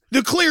cider.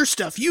 The clear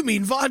stuff. You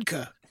mean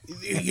vodka?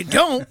 You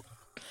don't.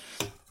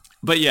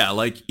 But yeah,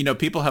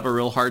 people have a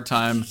real hard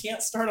time. You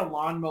can't start a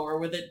lawnmower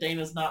with it.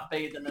 Dana's not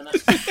bathing in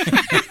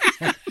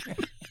it.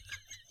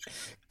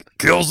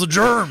 Kills the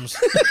germs.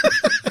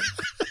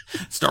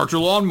 Start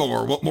your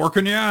lawnmower. What more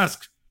can you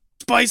ask?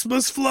 Spice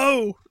must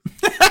flow.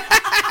 Duna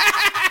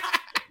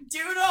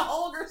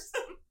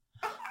Holgerson.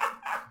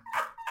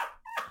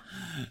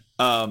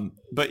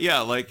 But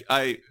yeah,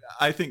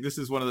 I think this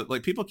is one of the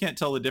people can't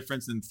tell the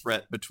difference in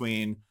threat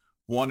between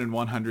 1 in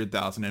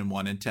 100,000 and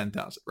 1 in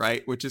 10,000,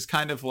 right? Which is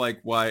kind of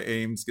why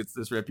Ames gets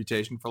this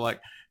reputation for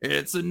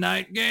it's a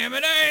night game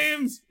at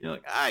Ames. You're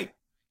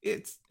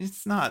it's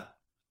not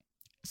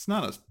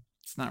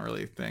It's not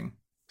really a thing.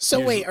 So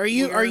wait, are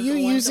you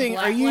using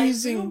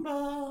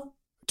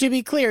to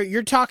be clear,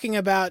 you're talking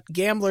about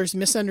gamblers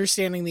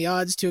misunderstanding the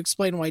odds to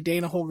explain why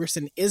Dana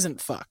Holgerson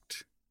isn't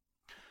fucked.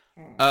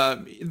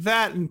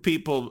 That and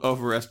people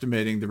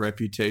overestimating the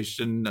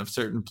reputation of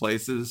certain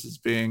places as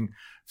being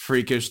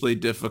freakishly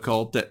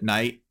difficult at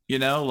night. You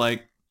know,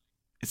 like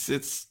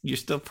it's you're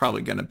still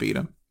probably gonna beat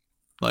them.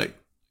 Like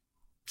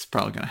it's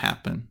probably gonna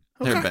happen.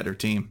 Okay. They're a better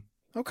team.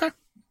 Okay.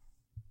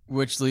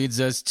 Which leads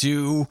us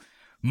to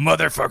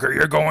motherfucker,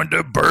 you're going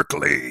to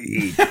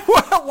Berkeley.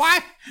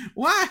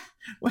 Why?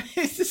 What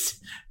is this?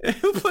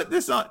 Who put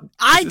this on?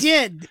 I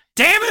did.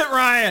 Damn it,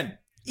 Ryan!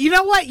 You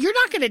know what? You're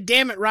not going to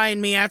damn it, Ryan,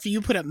 me after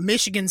you put a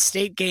Michigan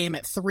State game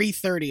at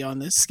 3:30 on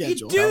this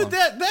schedule. Dude,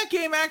 that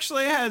game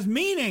actually has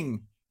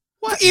meaning.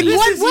 What? In This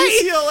what is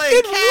way? UCLA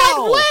In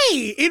Cal. what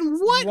way? In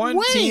what One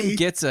way? team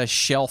gets a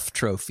shelf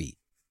trophy.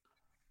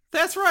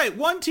 That's right.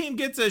 One team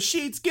gets a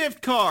Sheets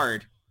gift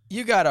card.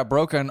 You got a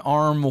broken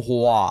arm.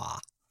 Wah.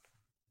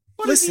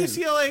 What Listen. does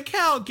UCLA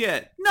Cal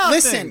get?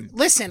 Nothing.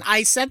 Listen.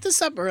 I set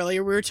this up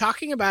earlier. We were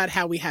talking about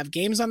how we have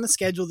games on the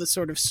schedule that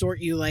sort of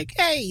sort you like,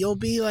 hey, you'll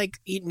be like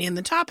eating in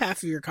the top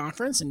half of your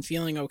conference and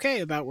feeling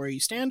okay about where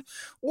you stand,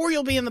 or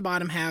you'll be in the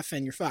bottom half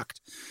and you're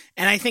fucked.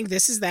 And I think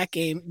this is that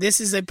game.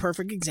 This is a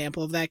perfect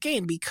example of that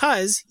game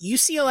because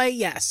UCLA,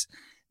 yes,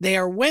 they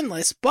are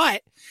winless,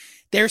 but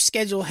their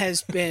schedule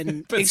has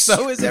been But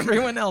so is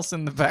everyone else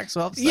in the Pac-12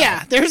 South.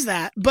 Yeah, there's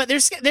that. But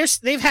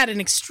they've had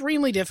an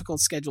extremely difficult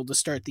schedule to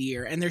start the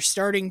year, and they're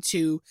starting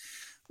to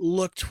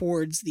look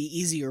towards the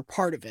easier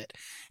part of it.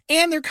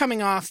 And they're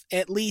coming off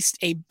at least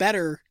a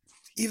better,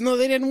 even though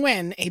they didn't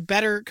win, a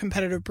better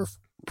competitive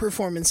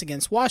performance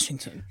against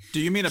Washington. Do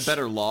you mean a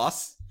better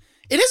loss?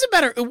 It is a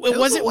better.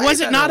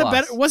 Was it not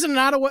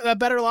a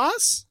better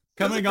loss?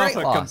 Coming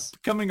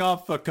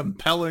off a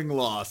compelling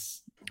loss.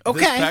 Okay.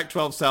 This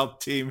Pac-12 South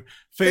team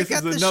They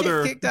faces got the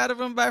another. shit kicked out of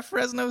them by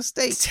Fresno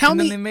State. Tell and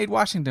me- then they made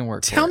Washington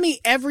work. Tell for it. me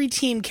every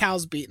team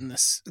Cal's beaten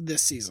this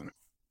season.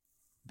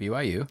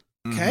 BYU.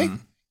 Okay.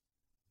 Mhm.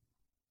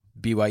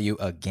 BYU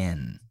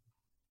again.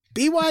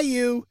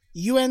 BYU,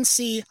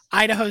 UNC,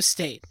 Idaho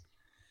State.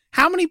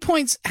 How many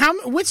points?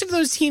 Which of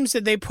those teams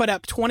did they put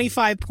up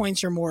 25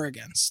 points or more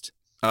against?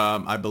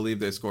 I believe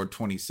they scored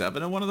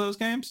 27 in one of those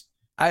games.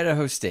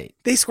 Idaho State.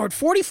 They scored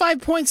 45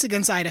 points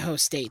against Idaho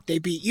State. They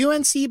beat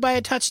UNC by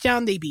a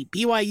touchdown. They beat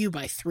BYU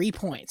by 3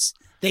 points.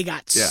 They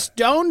got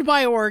stoned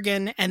by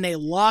Oregon, and they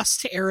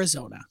lost to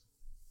Arizona.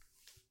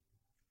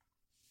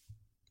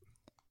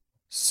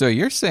 So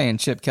you're saying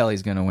Chip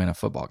Kelly's going to win a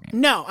football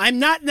game? No, I'm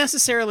not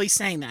necessarily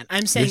saying that.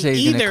 I'm You're saying saying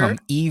he's going to either. come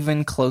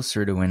even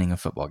closer to winning a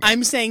football game.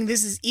 I'm saying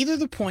this is either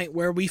the point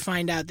where we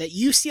find out that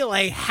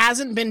UCLA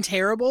hasn't been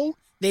terrible.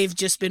 They've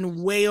just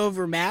been way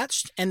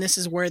overmatched, and this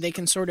is where they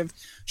can sort of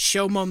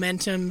show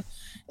momentum,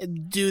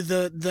 do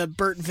the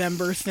Burt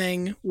Vember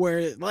thing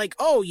where, like,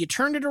 oh, you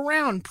turned it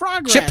around,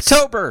 progress.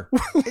 Chiptober.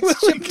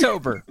 It's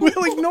Chiptober.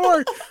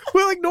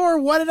 We'll ignore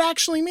what it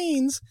actually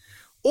means,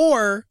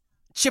 or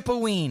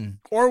Chipoween.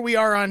 we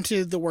are on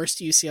to the worst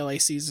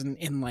UCLA season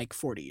in like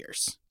 40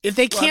 years. If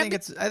they Well, I can't,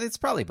 think it's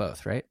probably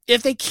both, right?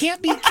 if they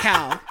can't beat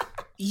Cal,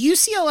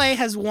 UCLA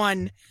has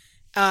won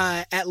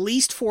at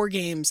least 4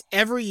 games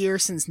every year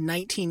since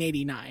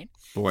 1989.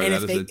 Boy,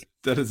 And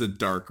that is a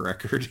dark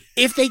record.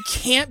 if they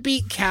can't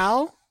beat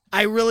Cal,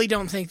 I really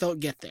don't think they'll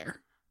get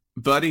there.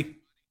 Buddy,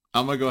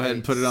 I'm gonna go ahead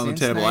and put it on the Since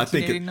table. I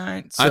think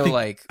 1989?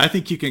 So I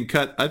think you can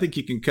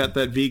cut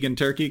that vegan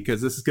turkey because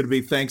this is gonna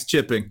be thanks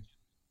chipping.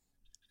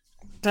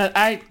 But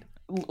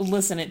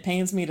listen, it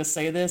pains me to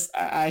say this.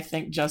 I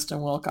think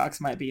Justin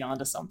Wilcox might be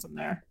onto something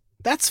there.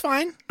 That's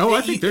fine. Oh,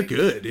 I think they're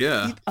good.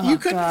 Yeah, You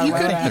could. God, You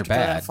why could. did I have to put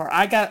They're that for?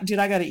 I got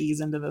to ease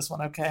into this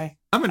one. Okay,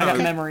 I mean, I got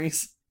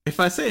memories. if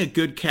I say a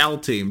good Cal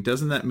team,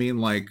 doesn't that mean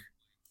like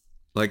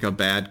a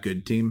bad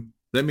good team?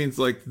 That means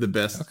like the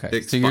best.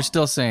 okay. So you're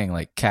still saying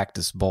like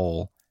Cactus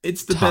Bowl.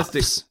 It's the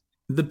tops.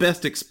 the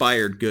best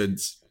expired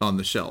goods on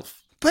the shelf.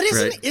 But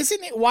Right.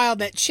 isn't it wild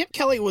that Chip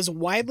Kelly was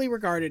widely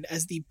regarded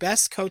as the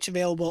best coach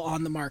available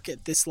on the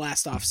market this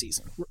last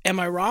offseason? Am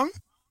I wrong?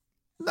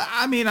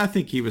 I mean, I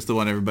think he was the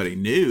one everybody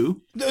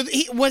knew.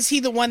 Was he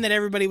the one that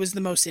everybody was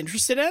the most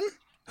interested in?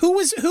 Who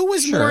was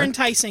Sure. more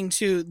enticing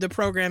to the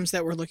programs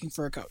that were looking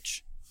for a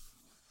coach?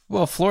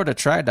 Well, Florida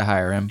tried to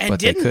hire him, And but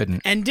didn't. they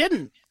couldn't. And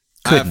didn't.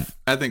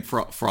 I think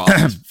Frost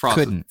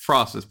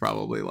is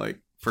probably like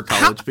for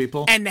college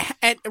people. And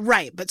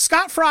right, but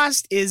Scott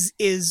Frost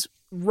is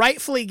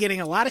rightfully getting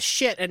a lot of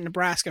shit at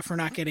Nebraska for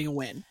not getting a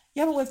win.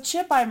 Yeah, but with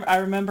Chip, I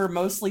remember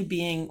mostly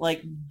being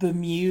like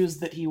bemused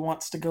that he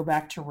wants to go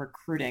back to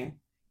recruiting.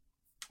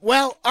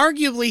 Well,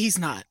 arguably he's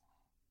not.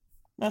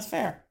 That's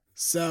fair.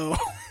 So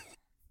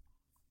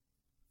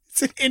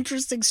it's an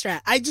interesting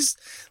strat.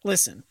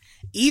 Listen,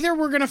 either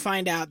we're going to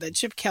find out that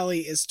Chip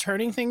Kelly is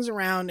turning things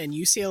around and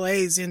UCLA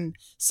is in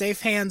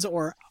safe hands,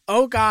 or,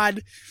 oh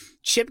God,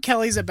 Chip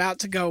Kelly's about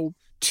to go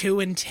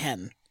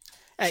 2-10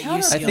 at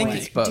UCLA. I think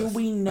it's both. Do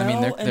we know I mean,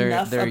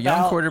 enough their about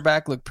young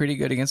quarterback looked pretty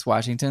good against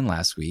Washington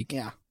last week.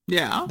 Yeah.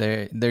 Yeah.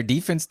 Their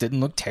defense didn't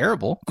look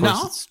terrible. Of course,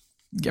 No. it's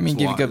I mean,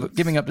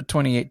 giving up to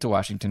 28 to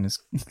Washington is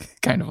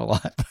kind of a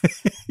lot.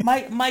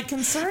 My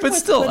concern, but with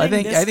still, I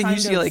think kind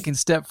UCLA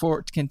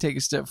can take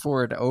a step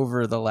forward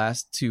over the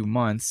last 2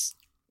 months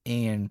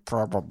and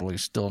probably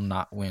still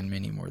not win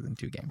many more than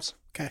 2 games.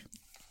 Okay.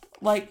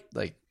 Like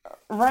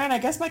Ryan, I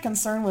guess my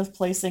concern with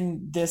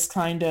placing this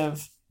kind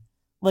of,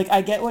 like,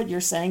 I get what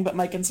you're saying, but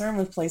my concern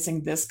with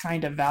placing this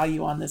kind of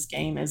value on this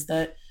game is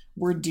that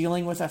we're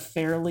dealing with a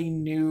fairly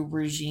new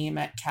regime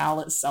at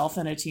Cal itself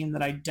and a team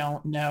that I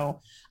don't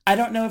know. I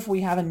don't know if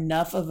we have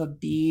enough of a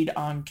bead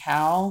on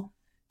Cal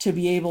to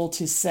be able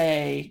to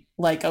say,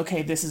 like,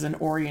 okay, this is an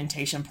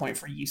orientation point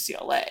for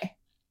UCLA.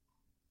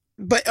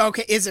 But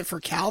okay, is it for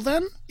Cal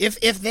then? If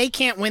they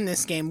can't win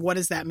this game, what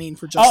does that mean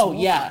for Justin? Oh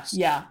yeah,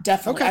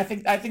 definitely.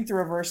 Okay. I think the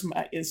reverse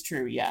is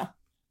true. Yeah.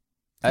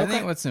 I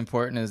think what's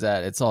important is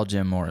that it's all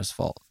Jim Mora's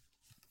fault.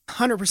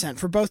 100%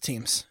 for both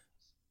teams.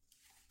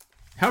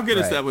 How good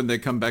is that when they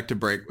come back to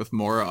break with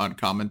Mora on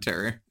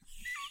commentary?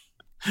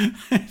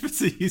 If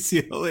it's a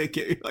UCLA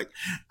game, you're like,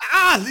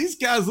 these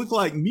guys look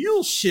like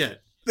mule shit.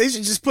 They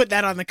should just put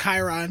that on the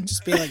Chyron.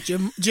 Just be like,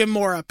 Jim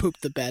Mora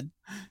pooped the bed.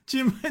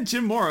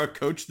 Jim Mora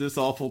coached this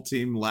awful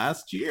team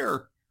last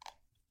year.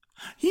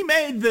 He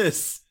made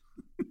this.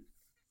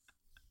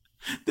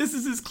 This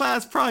is his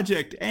class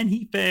project, and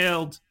he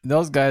failed.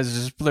 Those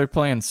guys they're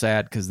playing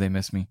sad because they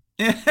miss me.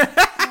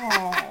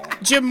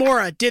 Jim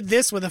Mora did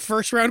this with a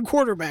first-round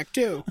quarterback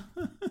too.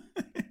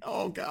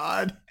 Oh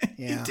God,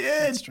 yeah, he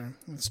did.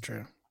 That's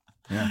true.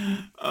 Yeah.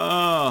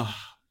 Oh,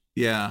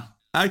 yeah.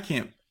 I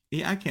can't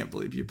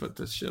believe you put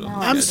this shit on.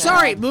 I'm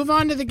sorry. Move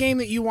on to the game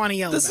that you want to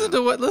yell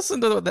about.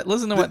 Listen to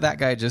what that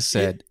guy just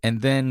said,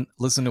 and then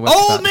listen to what.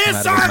 Ole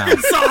Miss,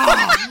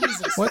 Arkansas.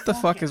 What the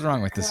fuck is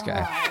wrong with this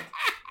guy?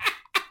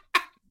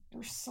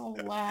 You're so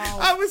loud.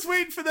 I was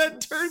waiting for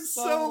that turn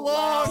so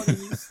long.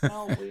 You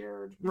smell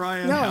weird.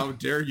 Ryan, how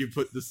dare you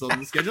put this on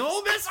the schedule?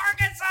 Ole Miss,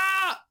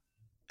 Arkansas.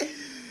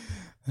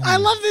 I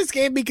love this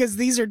game because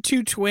these are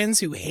two twins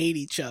who hate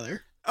each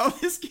other. Oh,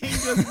 this game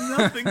does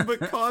nothing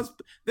but cause.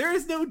 There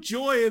is no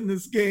joy in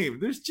this game.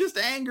 There's just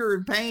anger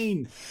and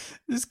pain.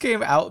 This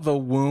came out the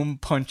womb,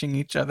 punching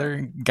each other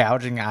and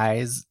gouging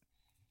eyes.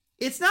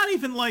 It's not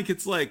even like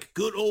it's like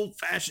good old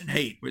fashioned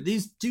hate where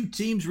these two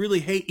teams really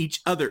hate each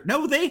other.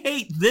 No, they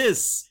hate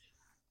this.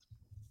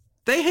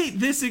 They hate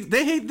this.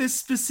 They hate this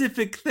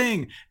specific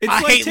thing. It's I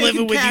like hate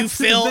living with you,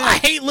 Phil. I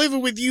hate living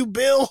with you,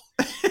 Bill.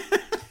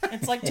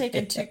 It's like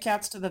taking 2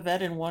 cats to the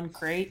vet in 1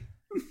 crate.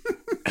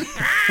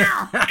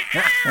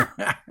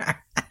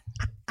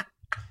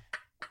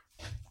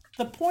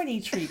 The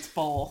Pointy Treats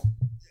Bowl.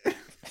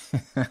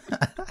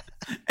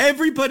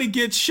 Everybody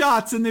gets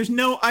shots and there's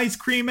no ice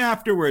cream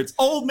afterwards.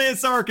 Ole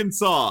Miss,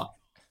 Arkansas.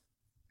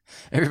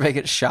 Everybody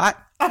gets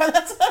shot?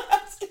 That's what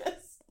I was going to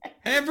say.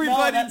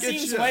 Everybody that gets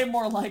seems shot. way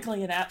more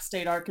likely an App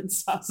State,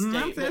 Arkansas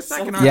State.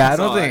 Yeah, I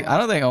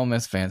don't think Ole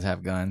Miss fans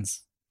have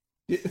guns.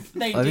 They do,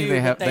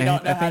 but they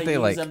don't know how to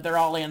use them. They're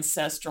all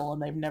ancestral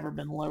and they've never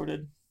been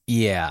loaded.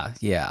 Yeah.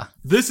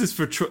 This is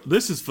for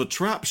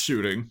trap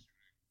shooting.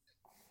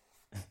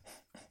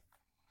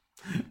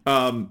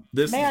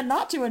 Man,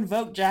 not to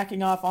invoke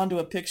jacking off onto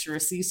a picture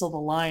of Cecil the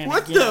Lion.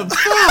 What again. the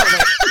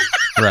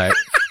fuck? Right.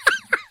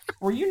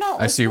 Were you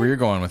not? I see where you're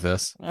going with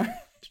this. I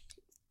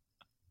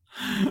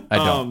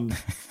don't.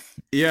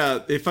 Yeah,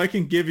 if I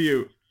can give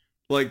you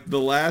like the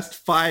last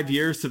 5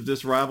 years of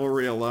this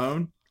rivalry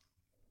alone,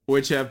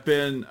 which have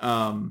been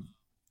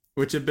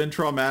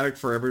traumatic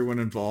for everyone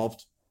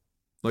involved.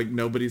 Like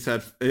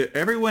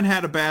everyone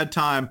had a bad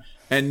time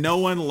and no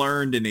one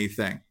learned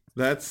anything.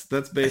 That's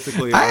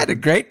basically. I had a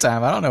great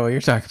time. I don't know what you're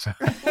talking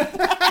about.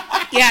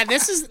 Yeah,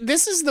 this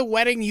is the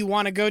wedding you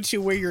want to go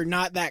to where you're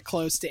not that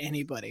close to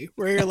anybody.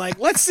 Where you're like,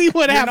 let's see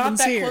what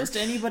happens here. You're not that close to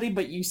anybody,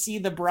 but you see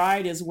the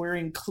bride is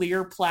wearing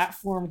clear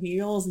platform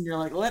heels, and you're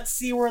like, let's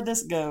see where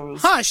this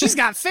goes. Huh? She's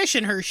got fish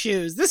in her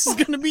shoes. This is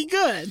gonna be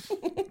good.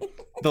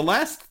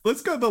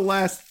 Let's go the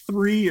last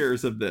 3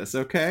 years of this,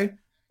 okay?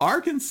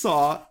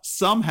 Arkansas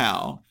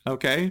somehow,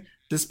 okay,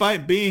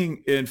 despite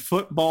being in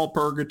football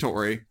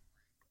purgatory.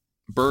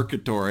 You'll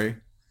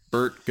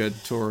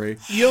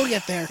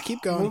get there.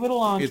 Keep going. Move it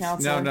along,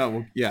 counselor.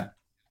 No, yeah.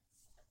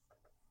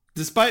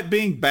 Despite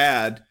being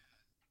bad,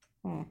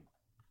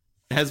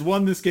 has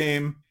won this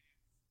game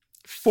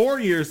 4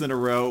 years in a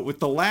row, with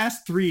the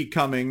last 3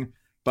 coming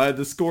by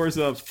the scores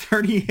of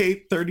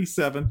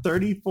 38-37,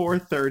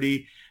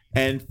 34-30,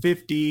 and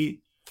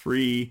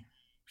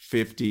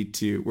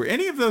 53-52. Were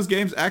any of those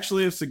games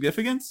actually of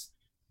significance?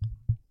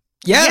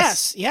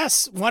 Yes.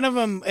 One of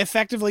them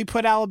effectively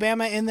put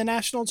Alabama in the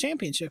national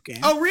championship game.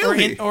 Oh,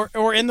 really?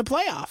 Or in the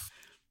playoff.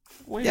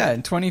 Weird. Yeah,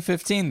 in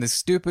 2015, the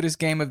stupidest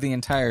game of the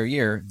entire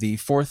year, the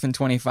 4th and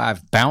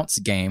 25 bounce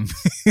game,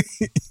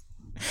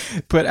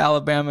 put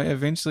Alabama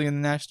eventually in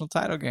the national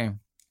title game.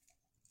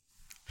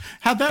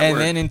 How'd that work? And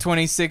then in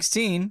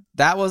 2016,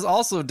 that was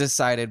also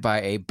decided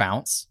by a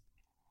bounce.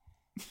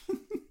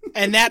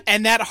 And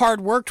that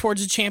hard work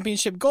towards a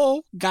championship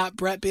goal got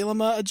Brett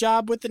Bielema a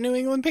job with the New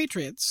England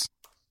Patriots.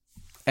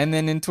 And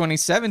then in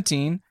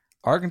 2017,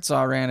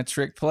 Arkansas ran a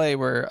trick play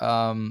where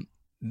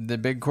the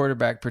big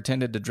quarterback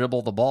pretended to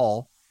dribble the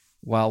ball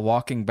while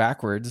walking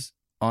backwards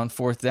on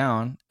 4th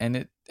down, and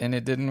it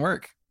didn't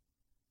work.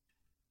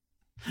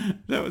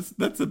 That's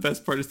the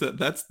best part, is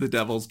that's the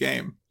devil's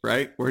game,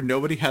 right? Where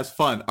nobody has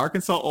fun.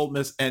 Arkansas Ole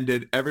Miss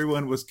ended.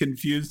 Everyone was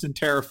confused and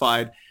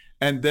terrified.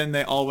 And then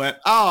they all went,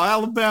 oh,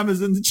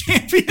 Alabama's in the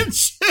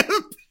championship.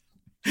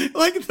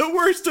 Like the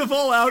worst of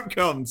all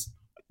outcomes.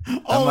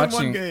 All in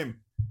one game.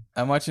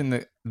 I'm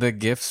watching the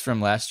GIFs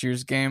from last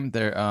year's game.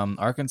 There,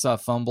 Arkansas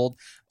fumbled.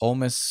 Ole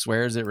Miss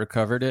swears it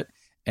recovered it.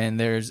 And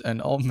there's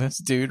an Ole Miss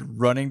dude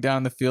running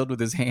down the field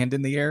with his hand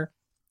in the air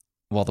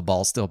while the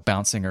ball's still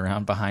bouncing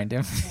around behind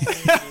him.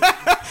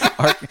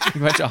 A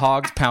bunch of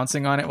hogs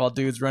pouncing on it while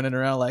dude's running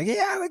around like,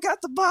 yeah, we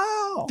got the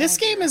ball. This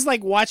game is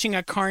like watching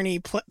a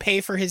carny pay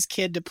for his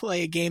kid to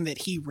play a game that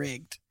he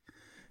rigged.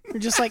 You're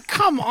just like,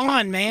 come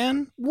on,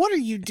 man. What are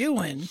you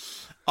doing?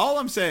 All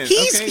I'm saying,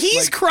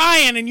 he's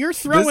crying and you're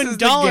throwing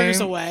dollars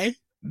away.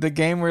 The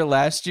game where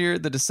last year,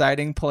 the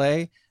deciding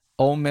play,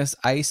 Ole Miss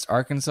iced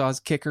Arkansas's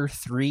kicker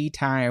 3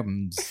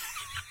 times.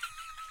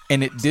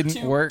 And it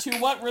didn't work. To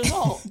what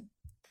result?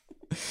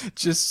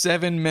 Just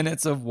 7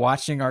 minutes of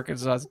watching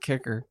Arkansas's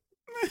kicker.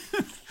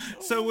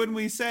 So when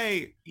we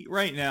say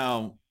right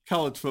now,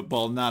 college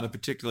football, not a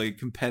particularly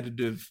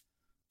competitive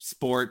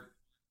sport,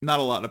 not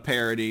a lot of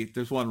parity.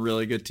 There's one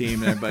really good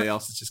team and everybody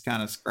else is just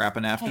kind of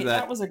scrapping after that.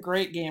 That was a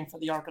great game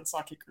for the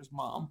Arkansas kicker's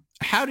mom.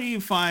 How do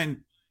you find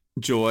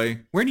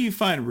joy? Where do you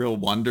find real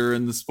wonder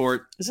in the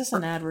sport? Is this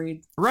an ad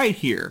read? Right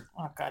here.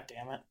 Oh, God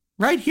damn it.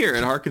 Right here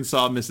in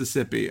Arkansas,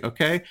 Mississippi,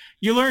 okay?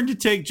 You learn to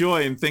take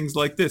joy in things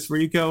like this where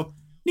you go,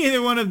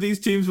 neither one of these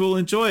teams will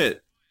enjoy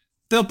it.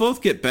 They'll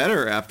both get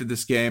better after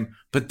this game,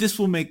 but this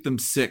will make them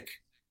sick.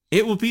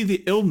 It will be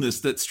the illness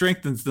that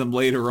strengthens them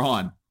later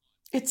on.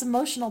 It's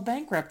emotional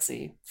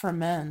bankruptcy for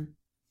men.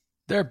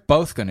 They're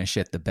both going to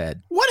shit the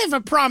bed. What if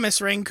a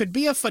promise ring could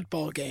be a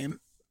football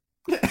game?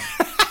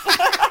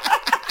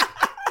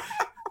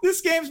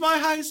 This game's my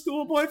high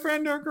school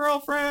boyfriend or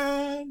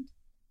girlfriend.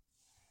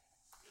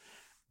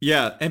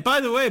 Yeah, and by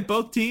the way,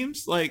 both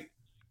teams, like,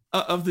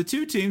 of the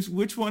two teams,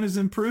 which one is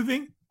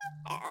improving?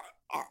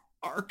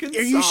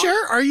 Arkansas.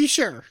 Are you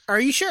sure?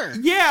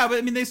 Yeah, but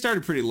I mean, they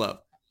started pretty low.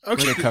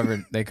 Okay.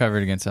 They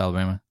covered against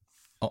Alabama.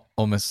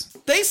 Ole Miss.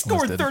 They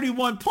scored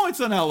 31 points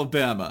on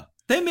Alabama.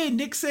 They made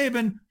Nick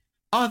Saban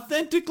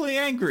authentically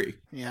angry.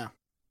 Yeah.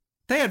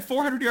 They had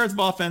 400 yards of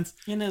offense.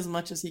 In as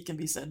much as he can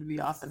be said to be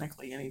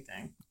authentically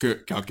anything.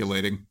 Good.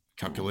 Calculating.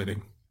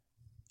 Recalculating.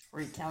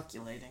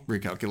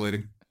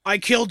 I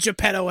killed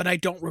Geppetto and I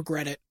don't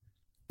regret it.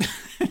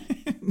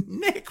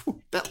 Nick,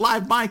 that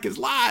live mic is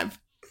live.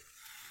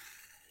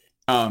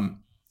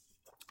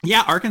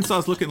 Yeah, Arkansas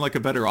is looking like a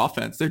better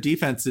offense. Their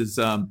defense is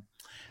They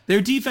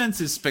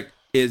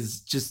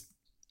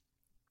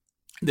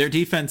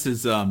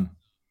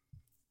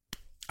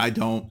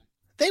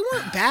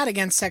weren't bad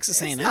against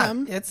Texas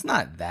A&M. It's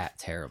not that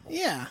terrible.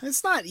 Yeah,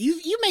 it's not.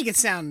 You make it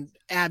sound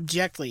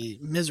abjectly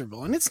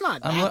miserable, and it's not.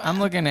 I'm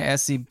looking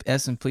at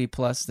S&P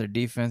Plus. Their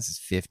defense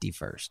is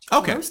 51st.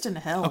 Okay. Roast in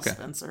hell,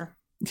 Spencer.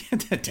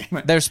 Damn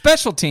it. Their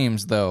special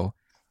teams, though.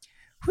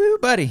 Whoo,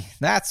 buddy.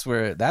 That's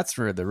where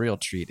the real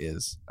treat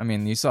is. I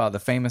mean, you saw the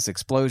famous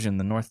explosion,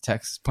 the North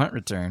Texas punt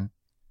return.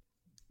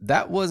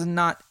 That was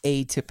not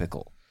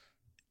atypical.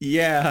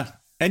 Yeah.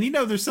 And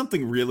there's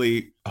something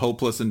really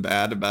hopeless and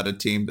bad about a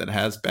team that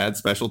has bad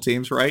special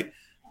teams, right?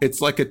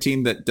 It's like a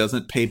team that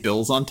doesn't pay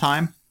bills on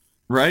time,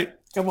 right?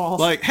 Come on.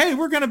 Like, hey,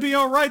 we're going to be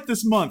all right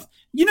this month.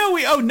 We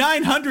owe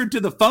 $900 to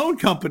the phone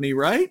company,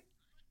 right?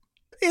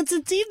 It's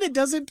a team that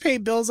doesn't pay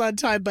bills on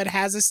time but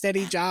has a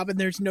steady job, and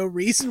there's no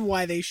reason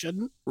why they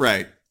shouldn't.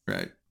 Right.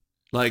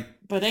 Like,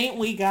 but ain't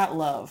we got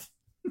love?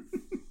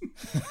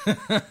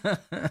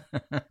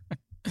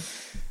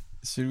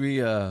 Should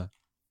we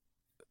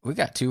we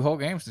got 2 whole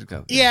games to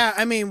go. Yeah,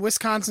 I mean,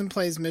 Wisconsin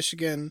plays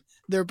Michigan.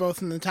 They're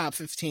both in the top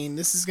 15.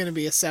 This is going to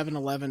be a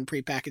 7-Eleven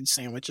prepackaged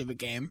sandwich of a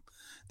game.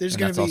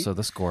 That's also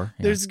the score.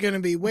 Yeah. There's going to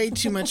be way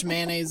too much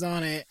mayonnaise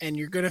on it, and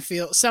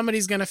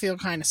somebody's going to feel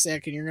kind of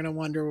sick, and you're going to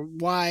wonder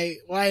why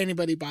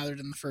anybody bothered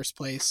in the first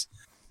place.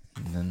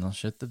 And then they'll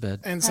shit the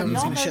bed. And have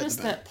y'all going to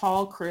noticed that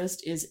Paul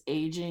Christ is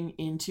aging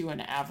into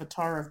an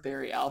avatar of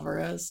Barry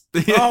Alvarez?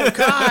 Oh,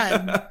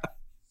 God.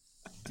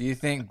 Do you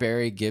think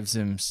Barry gives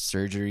him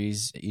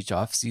surgeries each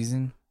off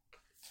season?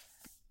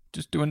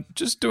 Just doing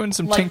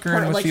some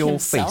tinkering with the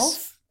old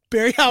face.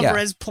 Barry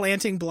Alvarez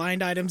planting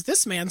blind items.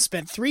 This man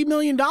spent $3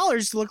 million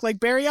to look like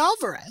Barry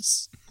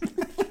Alvarez.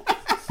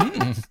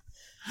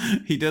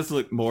 He does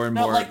look more and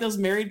more. Not like those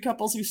married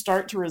couples who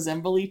start to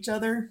resemble each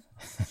other.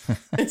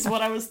 It's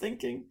what I was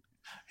thinking.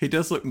 He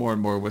does look more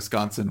and more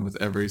Wisconsin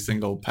with every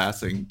single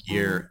passing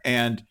year,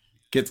 and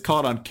gets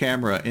caught on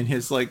camera in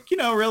his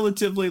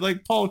relatively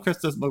Paul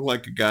Christ doesn't look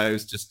like a guy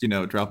who's just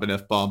dropping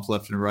F-bombs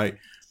left and right.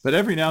 But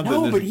every now and then...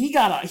 No, but he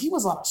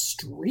was on a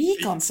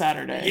streak on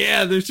Saturday.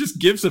 Yeah, there's just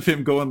gifs of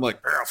him going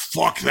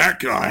fuck that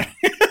guy.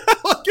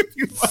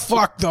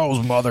 Fuck those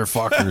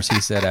motherfuckers, he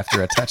said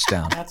after a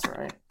touchdown. That's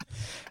right.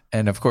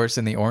 And of course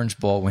in the Orange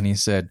Bowl when he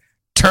said,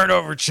 turn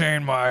over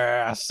chain my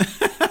ass.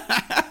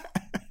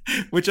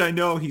 Which I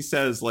know he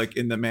says like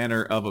in the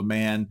manner of a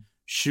man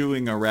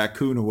shooing a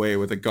raccoon away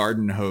with a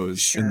garden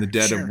hose in the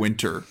dead of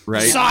winter,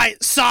 right?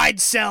 Side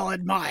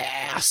selling my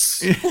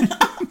ass.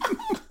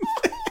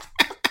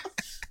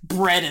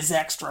 Bread is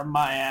extra,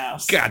 my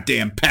ass.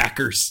 Goddamn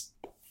Packers.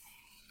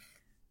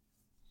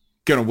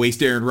 Gonna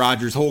waste Aaron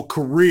Rodgers' whole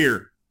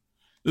career.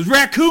 Those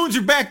raccoons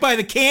are back by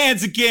the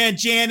cans again,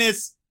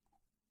 Janice.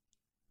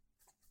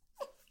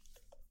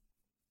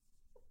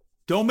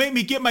 Don't make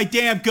me get my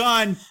damn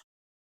gun.